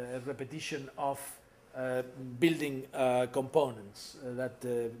repetition of building components that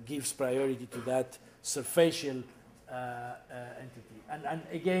gives priority to that surfacial entity. And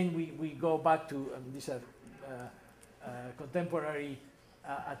again, we go back to these are contemporary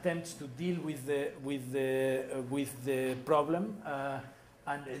attempts to deal with the problem,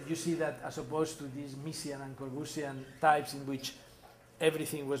 and you see that as opposed to these Miesian and Corbusian types in which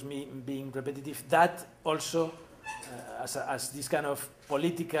everything was being repetitive, that also as this kind of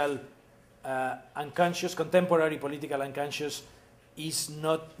political unconscious, contemporary political unconscious, is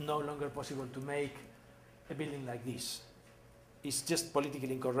no longer possible to make a building like this. It's just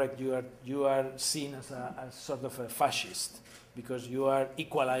politically incorrect. You are seen as sort of a fascist because you are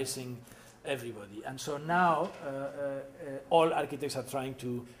equalizing everybody. And so now all architects are trying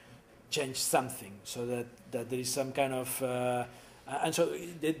to change something so that there is some kind of and so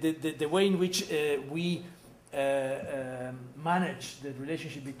the way in which we manage the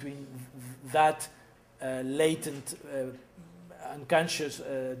relationship between that latent unconscious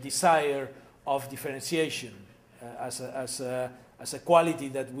desire of differentiation as a quality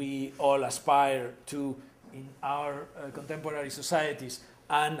that we all aspire to in our contemporary societies,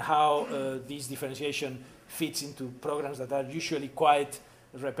 and how this differentiation fits into programs that are usually quite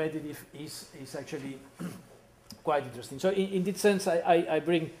repetitive is actually quite interesting. So in this sense, I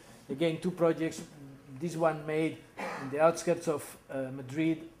bring again two projects. This one made in the outskirts of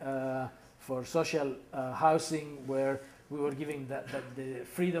Madrid for social housing, where we were giving the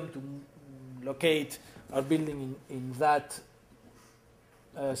freedom to locate our building in that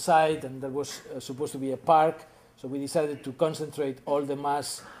site, and there was supposed to be a park. So we decided to concentrate all the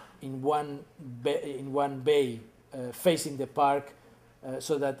mass in one bay facing the park,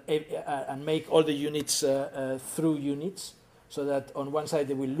 so that and make all the units through units, so that on one side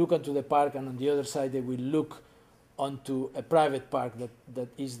they will look onto the park, and on the other side they will look onto a private park that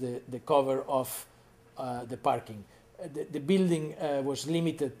is the cover of the parking. The building was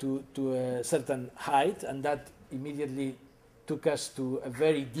limited to a certain height, and that immediately took us to a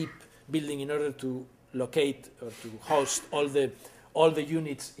very deep building in order to locate or to host all the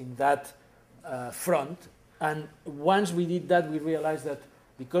units in that front. And once we did that, we realized that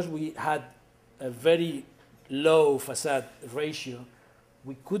because we had a very low facade ratio,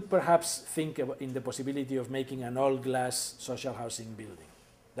 we could perhaps think in the possibility of making an all-glass social housing building.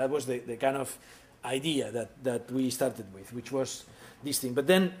 That was the kind of idea that we started with, which was this thing. But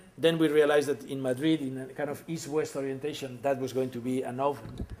then we realized that in Madrid, in a kind of east-west orientation, that was going to be an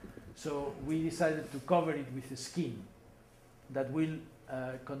oven. So we decided to cover it with a skin that will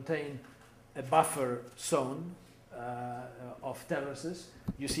contain a buffer zone of terraces.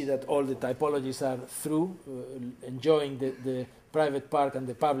 You see that all the typologies are through, enjoying the private park and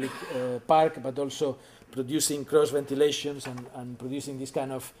the public park, but also producing cross ventilations and producing this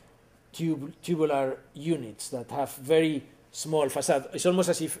kind of tubular units that have very small facade. It's almost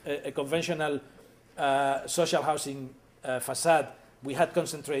as if a conventional social housing facade, we had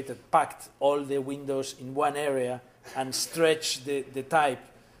concentrated, packed all the windows in one area and stretched the type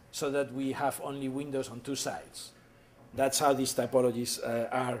so that we have only windows on two sides. That's how these typologies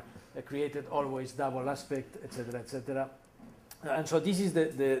are created, always double aspect, etc., etc. And so this is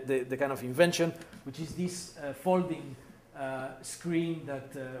the kind of invention, which is this folding screen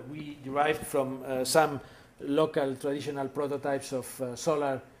that we derived from some local traditional prototypes of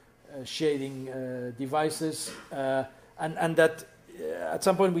solar shading devices, and that at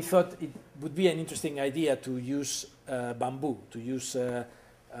some point we thought it would be an interesting idea to use bamboo, to use a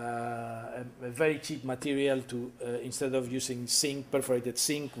very cheap material to instead of using zinc, perforated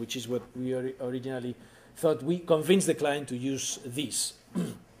zinc, which is what we originally thought. We convinced the client to use this.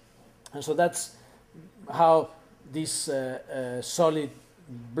 And so that's how this solid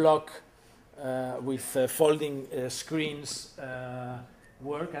block with folding screens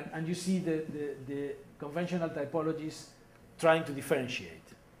work. And you see the conventional typologies trying to differentiate.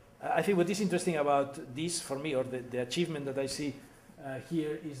 I think what is interesting about this for me, or the achievement that I see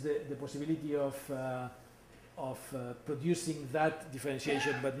here, is the possibility of producing that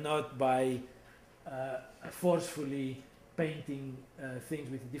differentiation, but not by forcefully painting things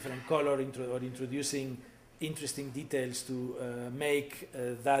with a different color or introducing interesting details to make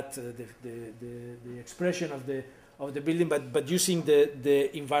that the expression of the building, but using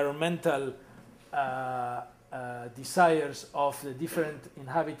the environmental desires of the different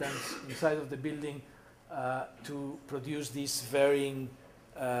inhabitants inside of the building to produce this varying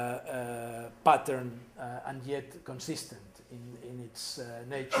pattern and yet consistent in its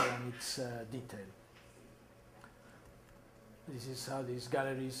nature and its detail. This is how these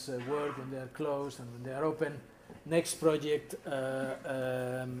galleries work when they are closed and when they are open. Next project,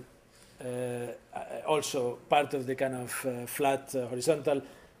 also part of the kind of flat horizontal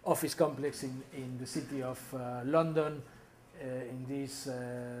office complex in the city of London, in this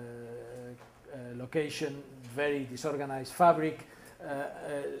location, very disorganized fabric.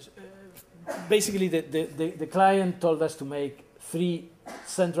 Basically, the client told us to make 3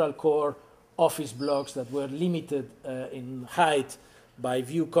 central core office blocks that were limited in height by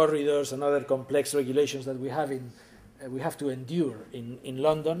view corridors and other complex regulations that we have to endure in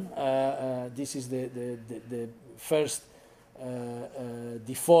London. This is the first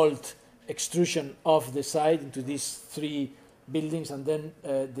default extrusion of the site into these 3 buildings, and then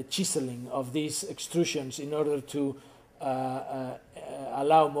the chiseling of these extrusions in order to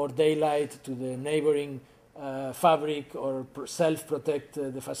allow more daylight to the neighboring fabric, or self-protect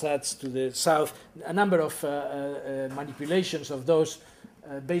the facades to the south. A number of manipulations of those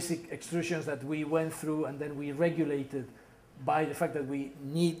basic extrusions that we went through, and then we regulated by the fact that we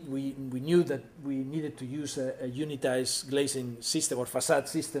knew that we needed to use a unitized glazing system or facade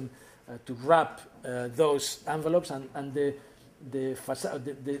system to wrap those envelopes, and the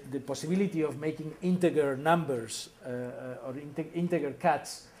possibility of making integer numbers or integer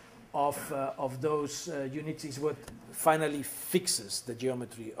cuts of those units is what finally fixes the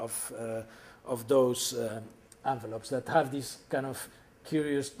geometry of those envelopes that have this kind of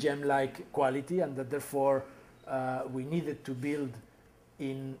curious gem-like quality, and that therefore we needed to build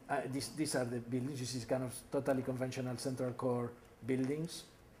in these are the buildings. This is kind of totally conventional central core buildings.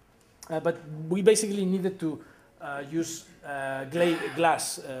 but we basically needed to use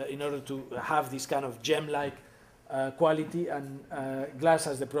glass in order to have this kind of gem-like quality, and glass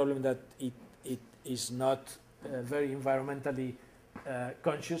has the problem that it is not very environmentally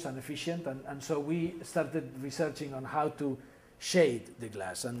conscious and efficient, and so we started researching on how to shade the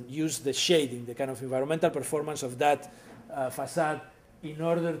glass and use the shading, the kind of environmental performance of that facade in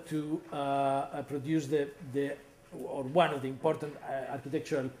order to produce or one of the important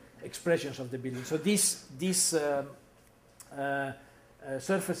architectural expressions of the building. So these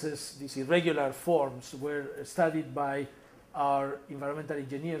surfaces, these irregular forms, were studied by our environmental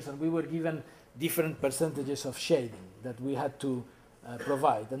engineers, and we were given different percentages of shading that we had to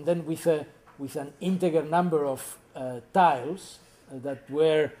provide. And then with an integer number of tiles that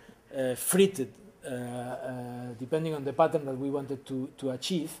were fritted depending on the pattern that we wanted to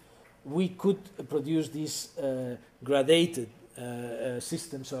achieve, we could produce these gradated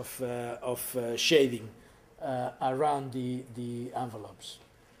systems of shading around the envelopes.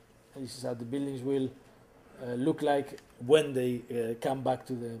 This is how the buildings will look like when they come back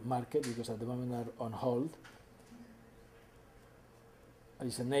to the market, because at the moment are on hold.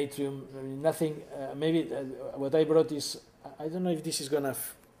 It's an atrium. I mean, nothing. Maybe what I brought is, I don't know if this is gonna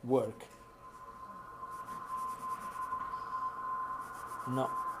work. No,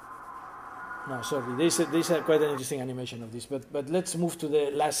 sorry. There's quite an interesting animation of this, but let's move to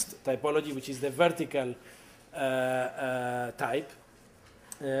the last typology, which is the vertical type.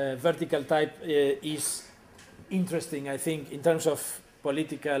 Vertical type is interesting, I think, in terms of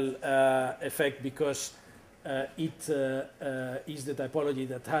political effect, because it is the typology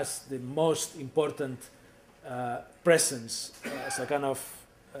that has the most important presence as a kind of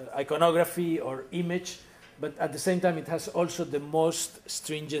iconography or image, but at the same time it has also the most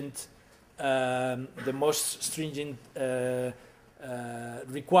stringent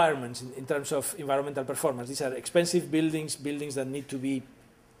requirements in terms of environmental performance. These are expensive buildings that need to be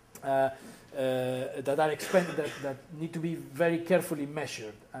that need to be very carefully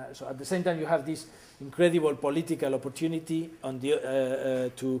measured. So at the same time, you have this incredible political opportunity on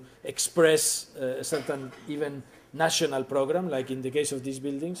the to express a certain even national program, like in the case of these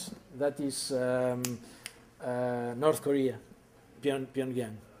buildings. That is North Korea,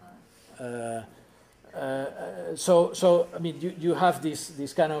 Pyongyang. So I mean, you have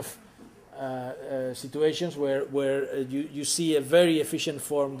this kind of situations where you see a very efficient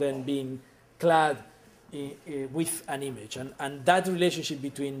form then being clad with an image, and that relationship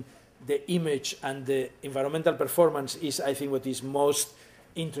between the image and the environmental performance is, I think, what is most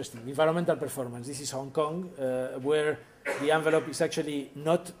interesting. Environmental performance. This is Hong Kong, where the envelope is actually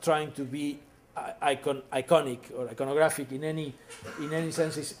not trying to be iconic or iconographic in any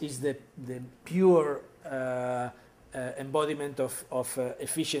sense. Is the pure embodiment of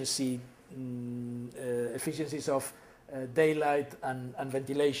efficiencies of daylight and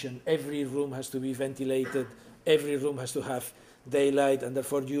ventilation. Every room has to be ventilated. Every room has to have daylight, and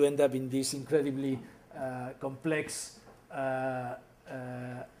therefore you end up in these incredibly complex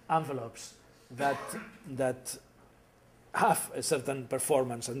envelopes that have a certain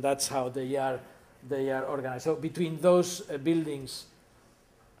performance, and that's how they are organized. So between those buildings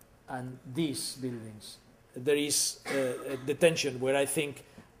and these buildings, there is the tension where I think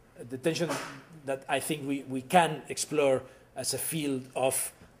the tension that I think we can explore as a field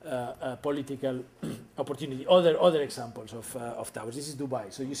of political opportunity. Other examples of towers. This is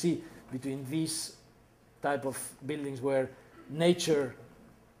Dubai. So you see between these type of buildings where nature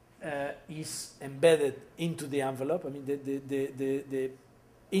is embedded into the envelope. I mean, the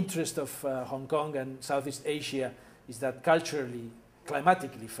interest of Hong Kong and Southeast Asia is that culturally,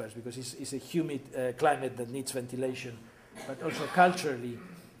 climatically first, because it's a humid climate that needs ventilation, but also culturally,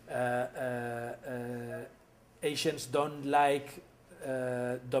 Asians don't like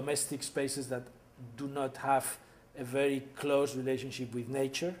domestic spaces that do not have a very close relationship with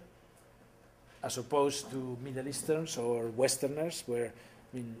nature, as opposed to Middle Easterns or Westerners, where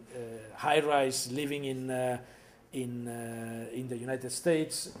high-rise living in the United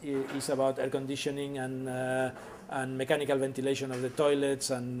States is about air conditioning and mechanical ventilation of the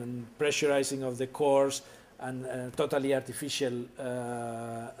toilets and pressurizing of the cores and totally artificial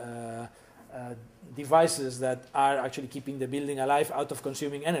devices that are actually keeping the building alive out of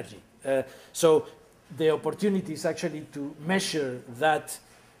consuming energy. So the opportunity is actually to measure that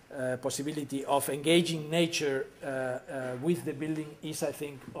possibility of engaging nature with the building is, I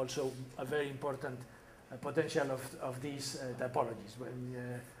think, also a very important potential of these typologies. When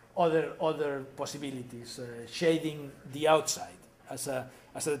other possibilities, shading the outside as a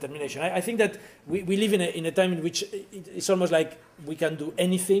determination. I think that we live in a time in which it's almost like we can do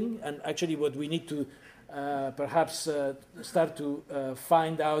anything, and actually what we need to perhaps start to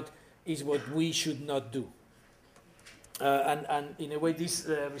find out is what we should not do. And in a way, this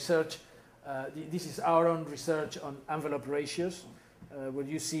research, this is our own research on envelope ratios, where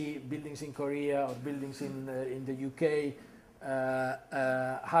you see buildings in Korea or buildings in the UK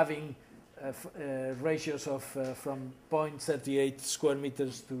having ratios of from 0.38 square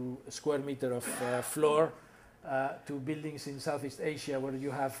meters to a square meter of floor, to buildings in Southeast Asia where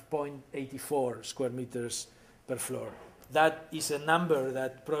you have 0.84 square meters per floor. That is a number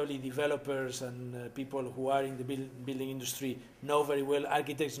that probably developers and people who are in the building industry know very well.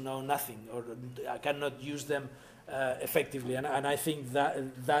 Architects know nothing or cannot use them effectively. And I think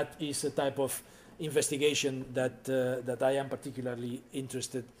that is a type of investigation that I am particularly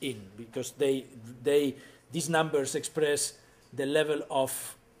interested in, because these numbers express the level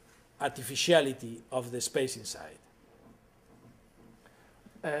of artificiality of the space inside.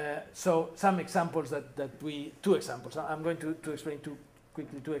 So some examples two examples. I'm going to explain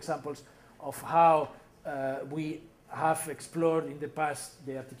quickly two examples of how we have explored in the past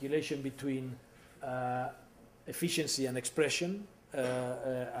the articulation between efficiency and expression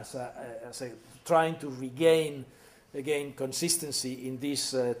as a trying to regain again consistency in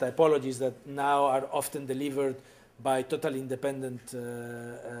these typologies that now are often delivered by totally independent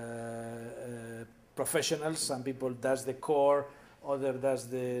professionals. Some people does the core, other does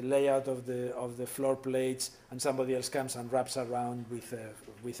the layout of the floor plates, and somebody else comes and wraps around with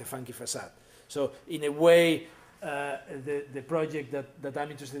a funky facade. So in a way, the project that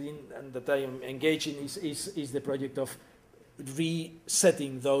I'm interested in and that I am engaged in is the project of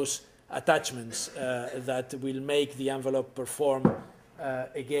resetting those attachments that will make the envelope perform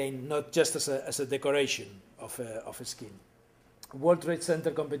again, not just as a decoration of a scheme. World Trade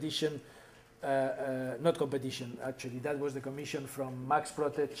Center competition. Not competition, actually. That was the commission from Max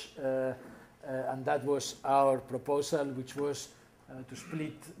Protege, and that was our proposal, which was to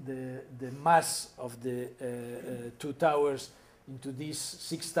split the mass of the two towers into these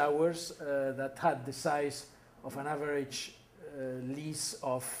 6 towers that had the size of an average lease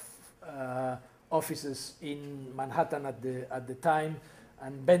of offices in Manhattan at the time,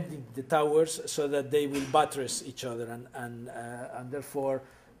 and bending the towers so that they will buttress each other and therefore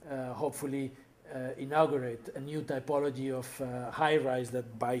hopefully inaugurate a new typology of high-rise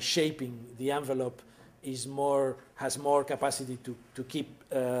that, by shaping the envelope, has more capacity to keep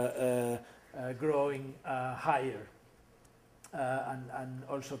growing higher and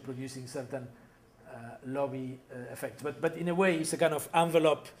also producing certain lobby effects. But in a way, it's a kind of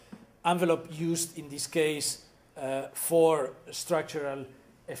envelope used in this case for structural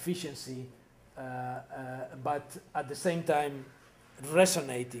efficiency, but at the same time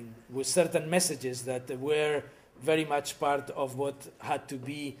resonating with certain messages that were very much part of what had to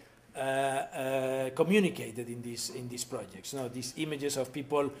be communicated in these projects. Now, these images of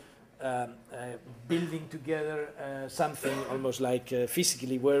people building together something almost like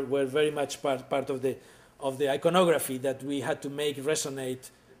physically were very much part of the iconography that we had to make resonate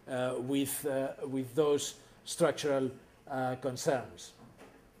with those structural concerns.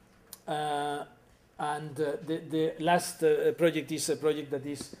 And the last project is a project that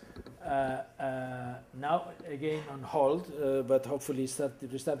is now again on hold, but hopefully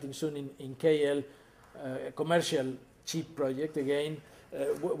restarting soon in KL, a commercial cheap project again.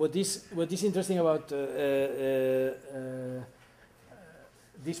 What is interesting about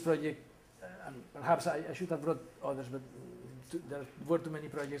this project, and perhaps I should have brought others, but there were too many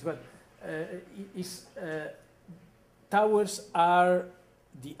projects, but towers are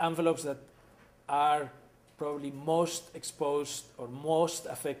the envelopes that are probably most exposed or most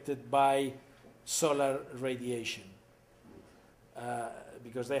affected by solar radiation,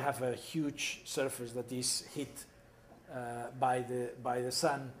 because they have a huge surface that is hit by the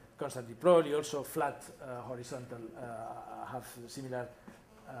sun constantly. Probably also flat horizontal have a similar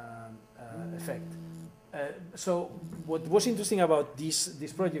effect. So what was interesting about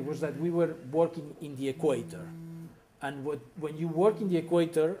this project was that we were working in the equator, and when you work in the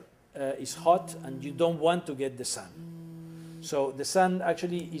equator, is hot and you don't want to get the sun. So the sun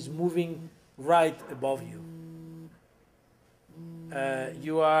actually is moving right above you.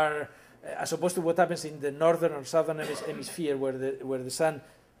 You are, as opposed to what happens in the northern or southern hemisphere where the sun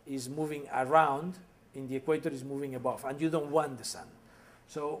is moving around, in the equator is moving above, and you don't want the sun.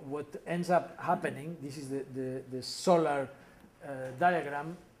 So what ends up happening, this is the solar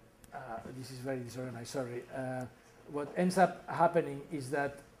diagram. This is very disorganized, sorry. What ends up happening is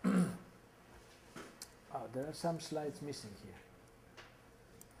that there are some slides missing here.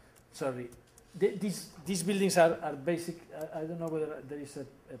 sorry. These buildings are basic. I don't know whether there is a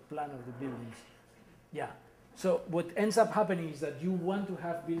plan of the buildings. Yeah. So what ends up happening is that you want to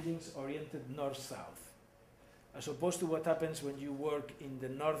have buildings oriented north-south, as opposed to what happens when you work in the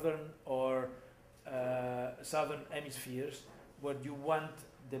northern or southern hemispheres, where you want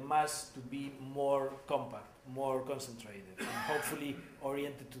the mass to be more compact, more concentrated, and hopefully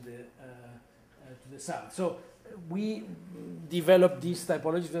oriented to the south. So we developed these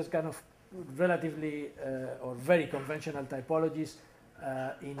typologies as kind of relatively or very conventional typologies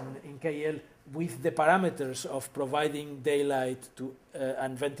in KL, with the parameters of providing daylight to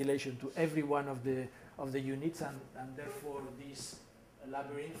and ventilation to every one of the units, and therefore this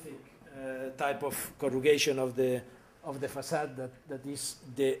labyrinthic type of corrugation of the facade that is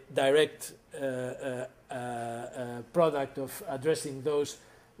the direct product of addressing those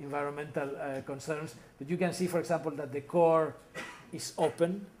environmental concerns. But you can see, for example, that the core is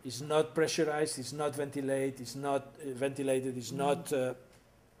open, is not pressurized, is not ventilated, is not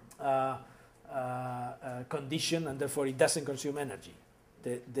conditioned, and therefore it doesn't consume energy.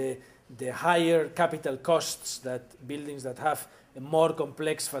 The higher capital costs that buildings that have a more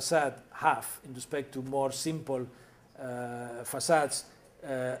complex facade have in respect to more simple facades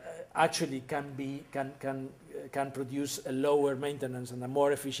actually can produce a lower maintenance and a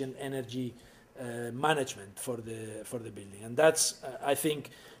more efficient energy management for the building. And that's I think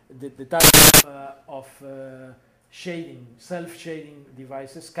the type of shading, self-shading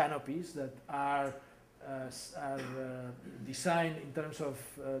devices, canopies that are designed in terms of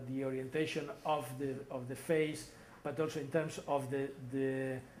the orientation of the face, but also in terms of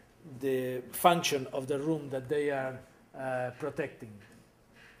the function of the room that they are protecting.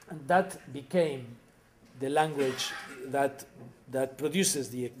 And that became the language that produces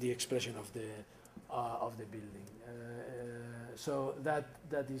the expression of the building. So that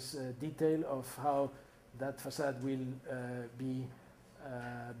is a detail of how that facade will be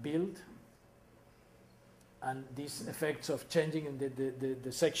built, and these effects of changing in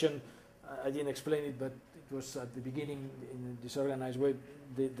the section. I didn't explain it, but it was at the beginning in a disorganized way.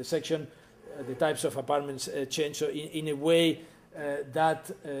 The section, the types of apartments change. So in a way, that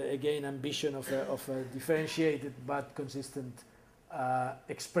again ambition of a differentiated but consistent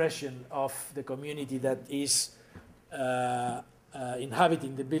expression of the community that is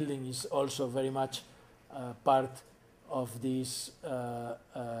inhabiting the building is also very much part of this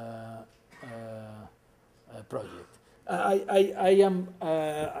project. I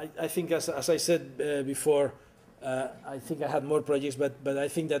think, as I said before, I think I had more projects, but I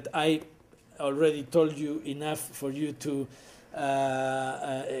think that I already told you enough for you to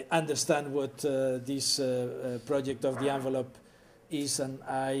understand what this project of the envelope is, and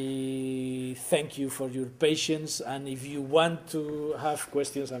I thank you for your patience. And if you want to have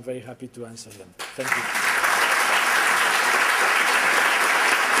questions, I'm very happy to answer them. Thank you.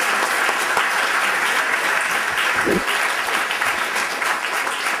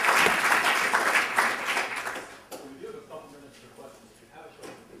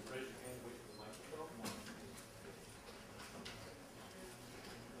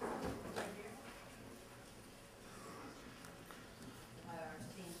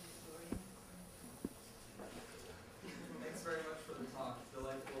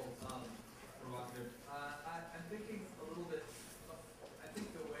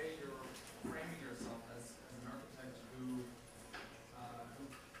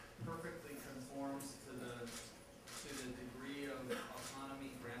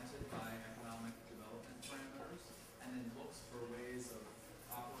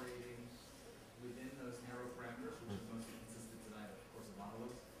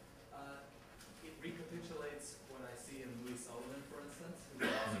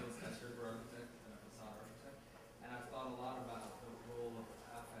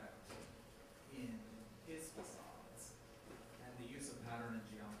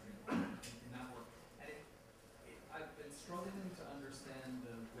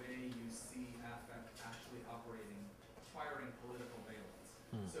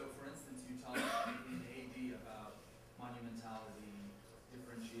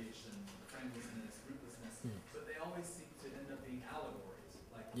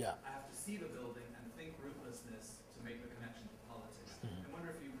 Yeah. I have to see the building and think rootlessness to make the connection to politics. I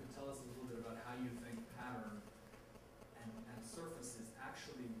wonder if you could tell us a little bit about how you think pattern and surfaces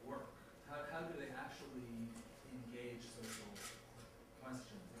actually work. How do they actually engage social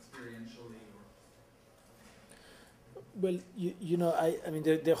questions experientially? Well, you know, I mean,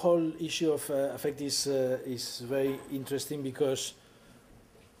 the whole issue of affect is very interesting, because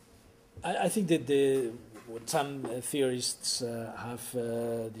I think that what some theorists have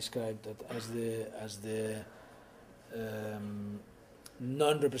described that as the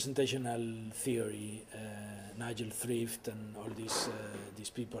non-representational theory. Nigel Thrift and all these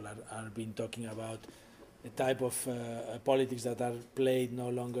people are been talking about a type of politics that are played no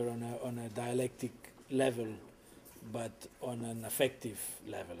longer on a dialectic level, but on an affective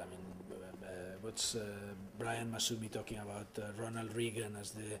level. I mean, what's Brian Masumi talking about Ronald Reagan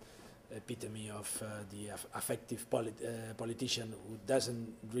as the epitome of the affective politician who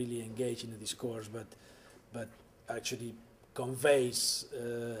doesn't really engage in a discourse, but actually conveys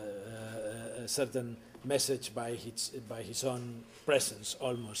a certain message by his own presence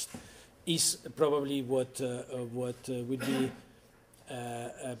almost, is probably what would be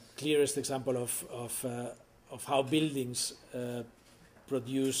a clearest example of how buildings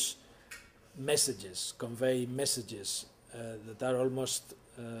produce messages, convey messages that are almost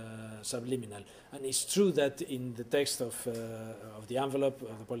subliminal. And it's true that in the text of the envelope,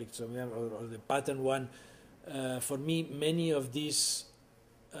 of the politics of the envelope, or the pattern one, for me, many of these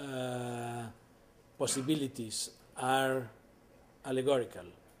possibilities are allegorical.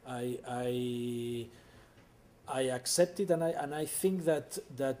 I accept it, and I think that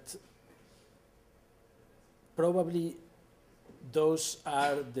probably those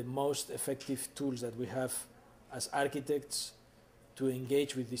are the most effective tools that we have as architects to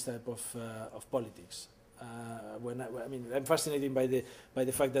engage with this type of politics. I'm fascinated by the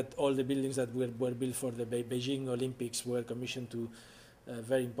fact that all the buildings that were built for the Beijing Olympics were commissioned to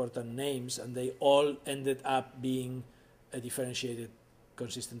very important names, and they all ended up being a differentiated,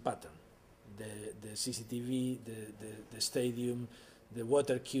 consistent pattern. The CCTV, the stadium, the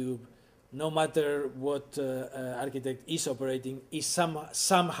water cube, no matter what architect is operating, is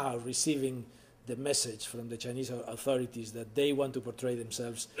somehow receiving the message from the Chinese authorities that they want to portray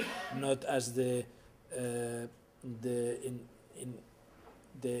themselves not as the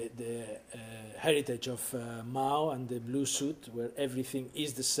heritage of Mao and the blue suit, where everything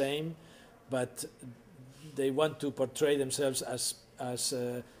is the same, but they want to portray themselves as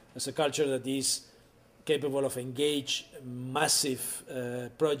a culture that is capable of engage massive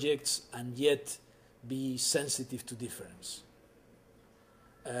projects and yet be sensitive to difference.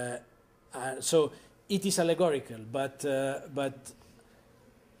 So it is allegorical, but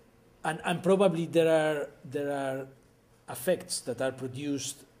probably there are effects that are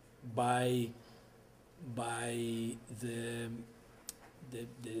produced by the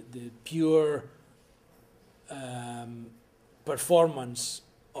pure performance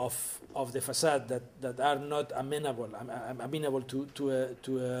of the facade that are not amenable to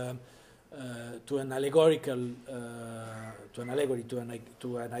an allegorical to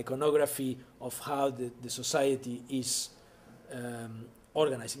an iconography of how the society is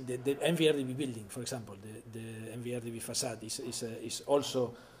organizing. The NVRDB building, for example, the NVRDB facade is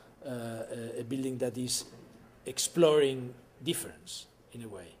also a building that is exploring difference in a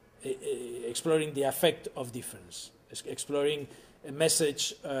way, exploring the effect of difference, exploring a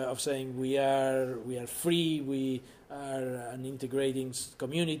message of saying we are free, we are an integrating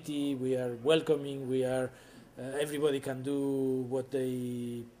community, we are welcoming, we are everybody can do what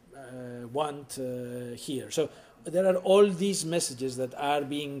they want here. So there are all these messages that are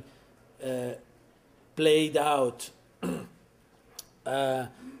being played out in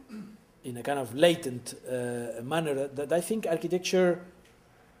a kind of latent manner that I think architecture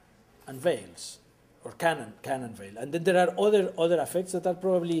unveils or can unveil. And then there are other effects that are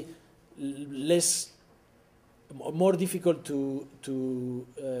probably more difficult to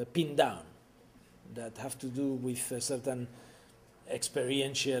pin down, that have to do with a certain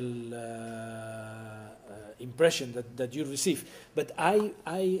experiential impression that you receive. But I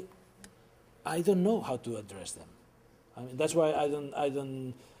don't know how to address them. I mean, that's why I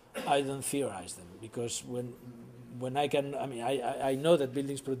don't theorize them, because when I can, I know that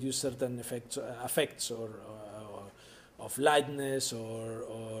buildings produce certain effects or of lightness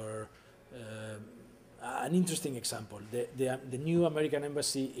or an interesting example, the new American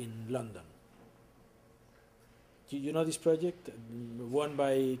embassy in London. You know this project, won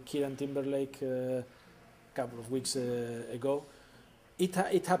by Kieran Timberlake a couple of weeks ago.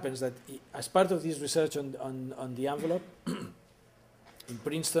 It happens that as part of this research on the envelope in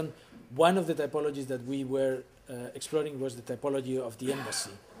Princeton, one of the typologies that we were exploring was the typology of the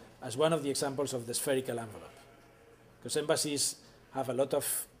embassy as one of the examples of the spherical envelope. Because embassies have a lot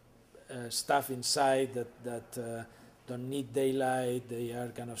of stuff inside that don't need daylight, they are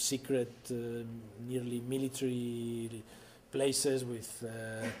kind of secret, nearly military places with,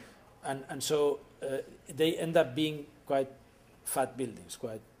 and so they end up being quite fat buildings,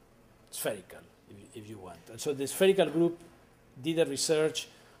 quite spherical, if you want. And so the spherical group did a research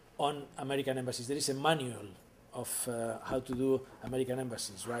on American embassies. There is a manual of how to do American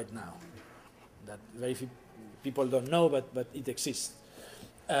embassies right now that very few people don't know, but it exists.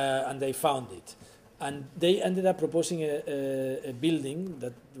 And they found it. And they ended up proposing a building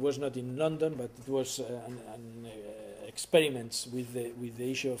that was not in London, but it was an experiments with the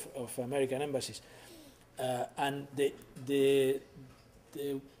issue of American embassies. And the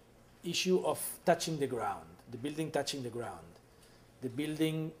issue of touching the ground, the building touching the ground, the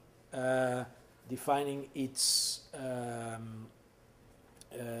building defining its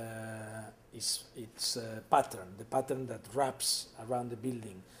pattern, the pattern that wraps around the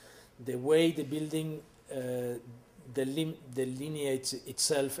building, the way the building delineates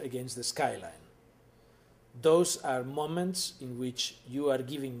itself against the skyline. Those are moments in which you are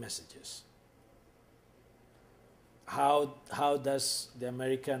giving messages. How does the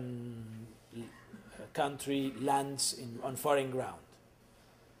American country lands on foreign ground?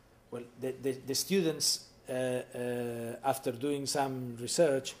 Well, the students, after doing some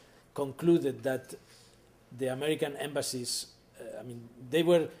research, concluded that the American embassies, they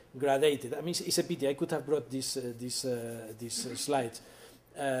were gradated. It's a pity. I could have brought these slides.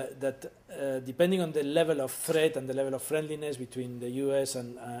 That depending on the level of threat and the level of friendliness between the U.S.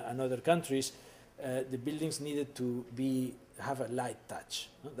 and other countries, the buildings needed to have a light touch.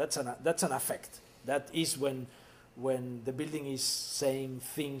 That's an effect. That is when the building is saying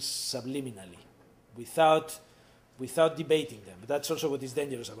things subliminally, without debating them. But that's also what is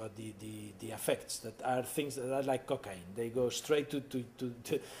dangerous about the effects, that are things that are like cocaine. They go straight to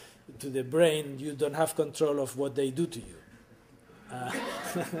the brain. You don't have control of what they do to you.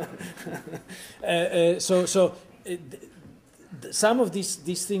 Some of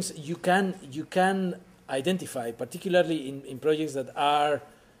these things you can identify, particularly in projects that are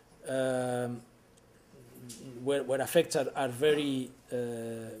where effects are very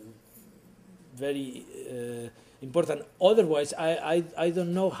important. Otherwise, I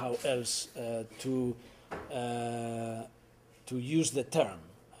don't know how else to use the term.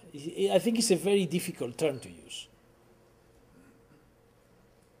 I think it's a very difficult term to use.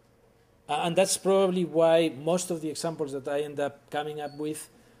 And that's probably why most of the examples that I end up coming up with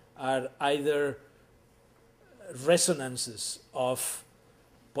are either resonances of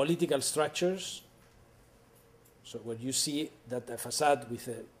political structures. So when you see that a facade with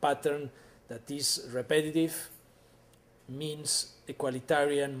a pattern that is repetitive means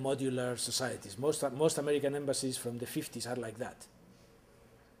equalitarian modular societies. Most American embassies from the 50s are like that.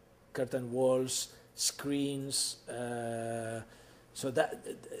 Curtain walls, screens. So that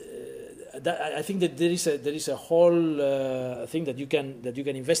I think that there is a whole thing that you can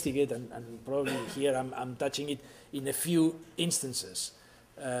investigate, and probably here I'm touching it in a few instances.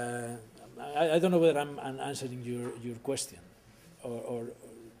 I don't know whether I'm answering your question, or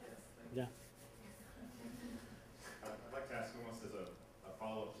yeah. I'd like to ask almost as a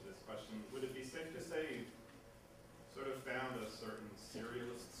follow-up to this question. Would it be safe to say you sort of found a certain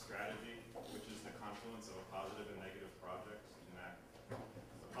serialist strategy, which is the confluence of a positive and negative project?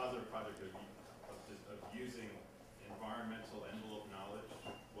 Positive project of using environmental envelope knowledge,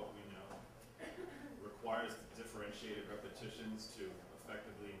 what we know, requires differentiated repetitions to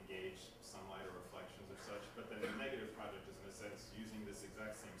effectively engage sunlight or reflections or such, but then the negative project is in a sense using this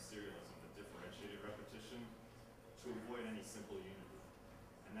exact same serialism, the differentiated repetition, to avoid any simple unity.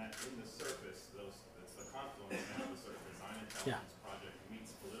 And that in the surface, that's the confluence now of the sort of design intelligence project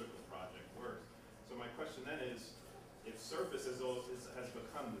meets political project works. So my question then is, if surface has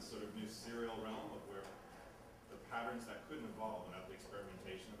become this sort of new serial realm of where the patterns that couldn't evolve without the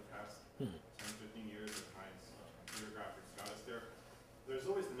experimentation of the past 10, 15 years of kinds of computer graphics got us there, there's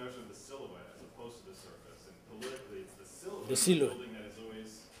always the notion of the silhouette as opposed to the surface. And politically, it's the silhouette of the building that is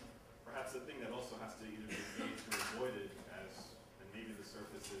always perhaps the thing that also has to either be engaged or avoided as, and maybe the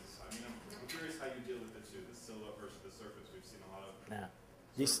surface is, I'm curious how you deal with the two, the silhouette versus the surface. We've seen a lot of... Yeah.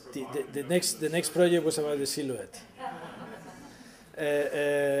 The next project was about the silhouette,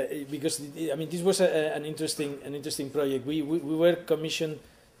 because this was an interesting project. We were commissioned.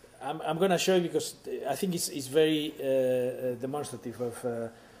 I'm going to show you because I think it's very demonstrative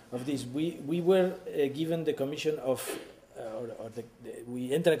of this. We were given the commission of,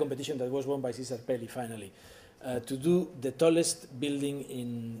 we entered a competition that was won by Cesar Pelli finally, to do the tallest building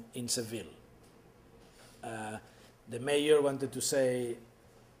in Seville. The mayor wanted to say,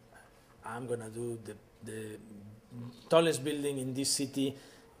 I'm going to do the tallest building in this city,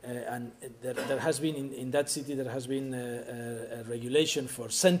 and there has been, in that city, there has been a regulation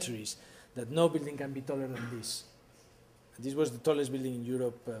for centuries that no building can be taller than this. This was the tallest building in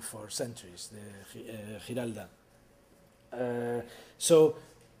Europe for centuries, the Giralda. So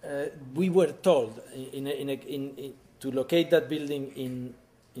we were told to locate that building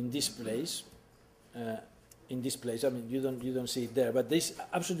in this place. I mean, you don't see it there, but there's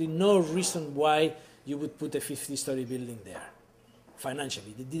absolutely no reason why you would put a 50-story building there.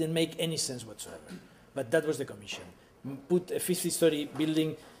 Financially, it didn't make any sense whatsoever. But that was the commission. Put a 50-story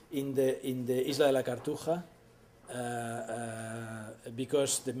building in the Isla de la Cartuja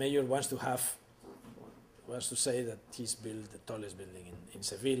because the mayor wants to say that he's built the tallest building in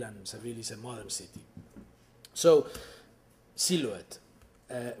Seville, and Seville is a modern city. So, silhouette.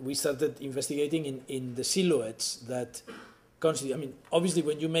 We started investigating in the silhouettes that constantly, I mean, obviously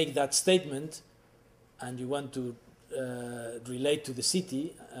when you make that statement and you want to relate to the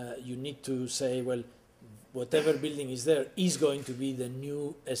city, you need to say, well, whatever building is there is going to be the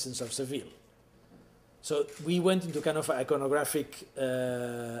new essence of Seville. So we went into kind of iconographic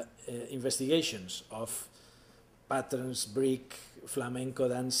investigations of patterns, brick, flamenco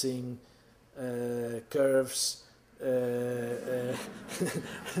dancing, curves.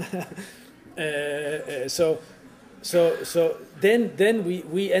 So then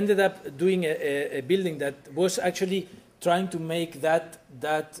we ended up doing a building that was actually trying to make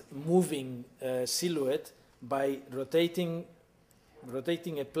that moving silhouette by rotating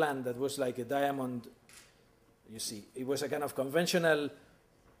a plan that was like a diamond. You see, it was a kind of conventional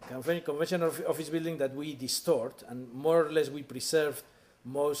office building that we distort, and more or less we preserved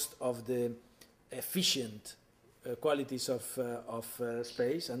most of the efficient qualities of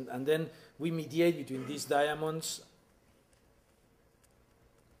space, and then we mediate between these diamonds,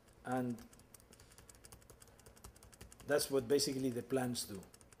 and that's what basically the plans do.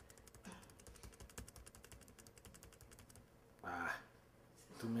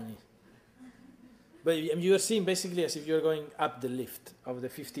 Too many. But you are seeing basically as if you're going up the lift of the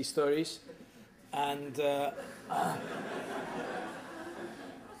 50 stories, and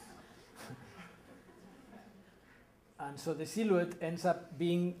and so the silhouette ends up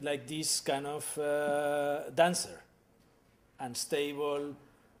being like this kind of dancer, unstable,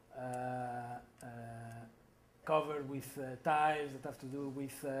 covered with tiles that have to do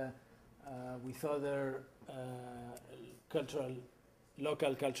with other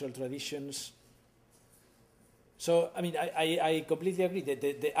local cultural traditions. So, I mean, I completely agree that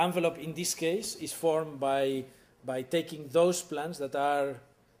the envelope in this case is formed by taking those plans that are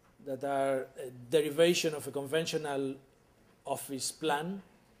a derivation of a conventional office plan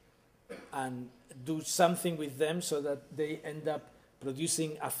and do something with them so that they end up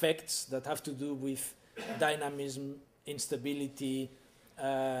producing effects that have to do with dynamism, instability,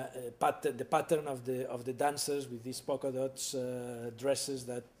 the pattern of the dancers with these polka dots dresses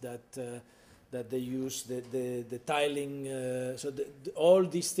that they use, the tiling. So all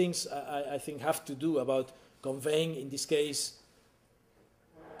these things I think have to do about conveying, in this case,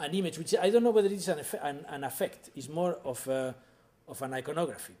 an image, which I don't know whether it is an effect. It's more of an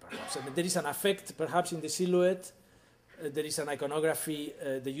iconography, perhaps. I mean, there is an effect, perhaps, in the silhouette. There is an iconography,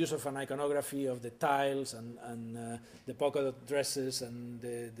 the use of an iconography of the tiles and the polka dot dresses and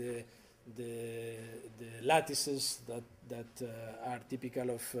the lattices that are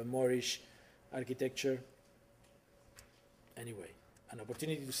typical of Moorish architecture. Anyway, an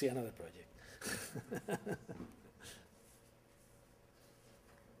opportunity to see another project. Okay,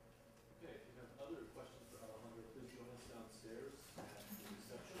 if you have other questions for Alejandro, please join us downstairs.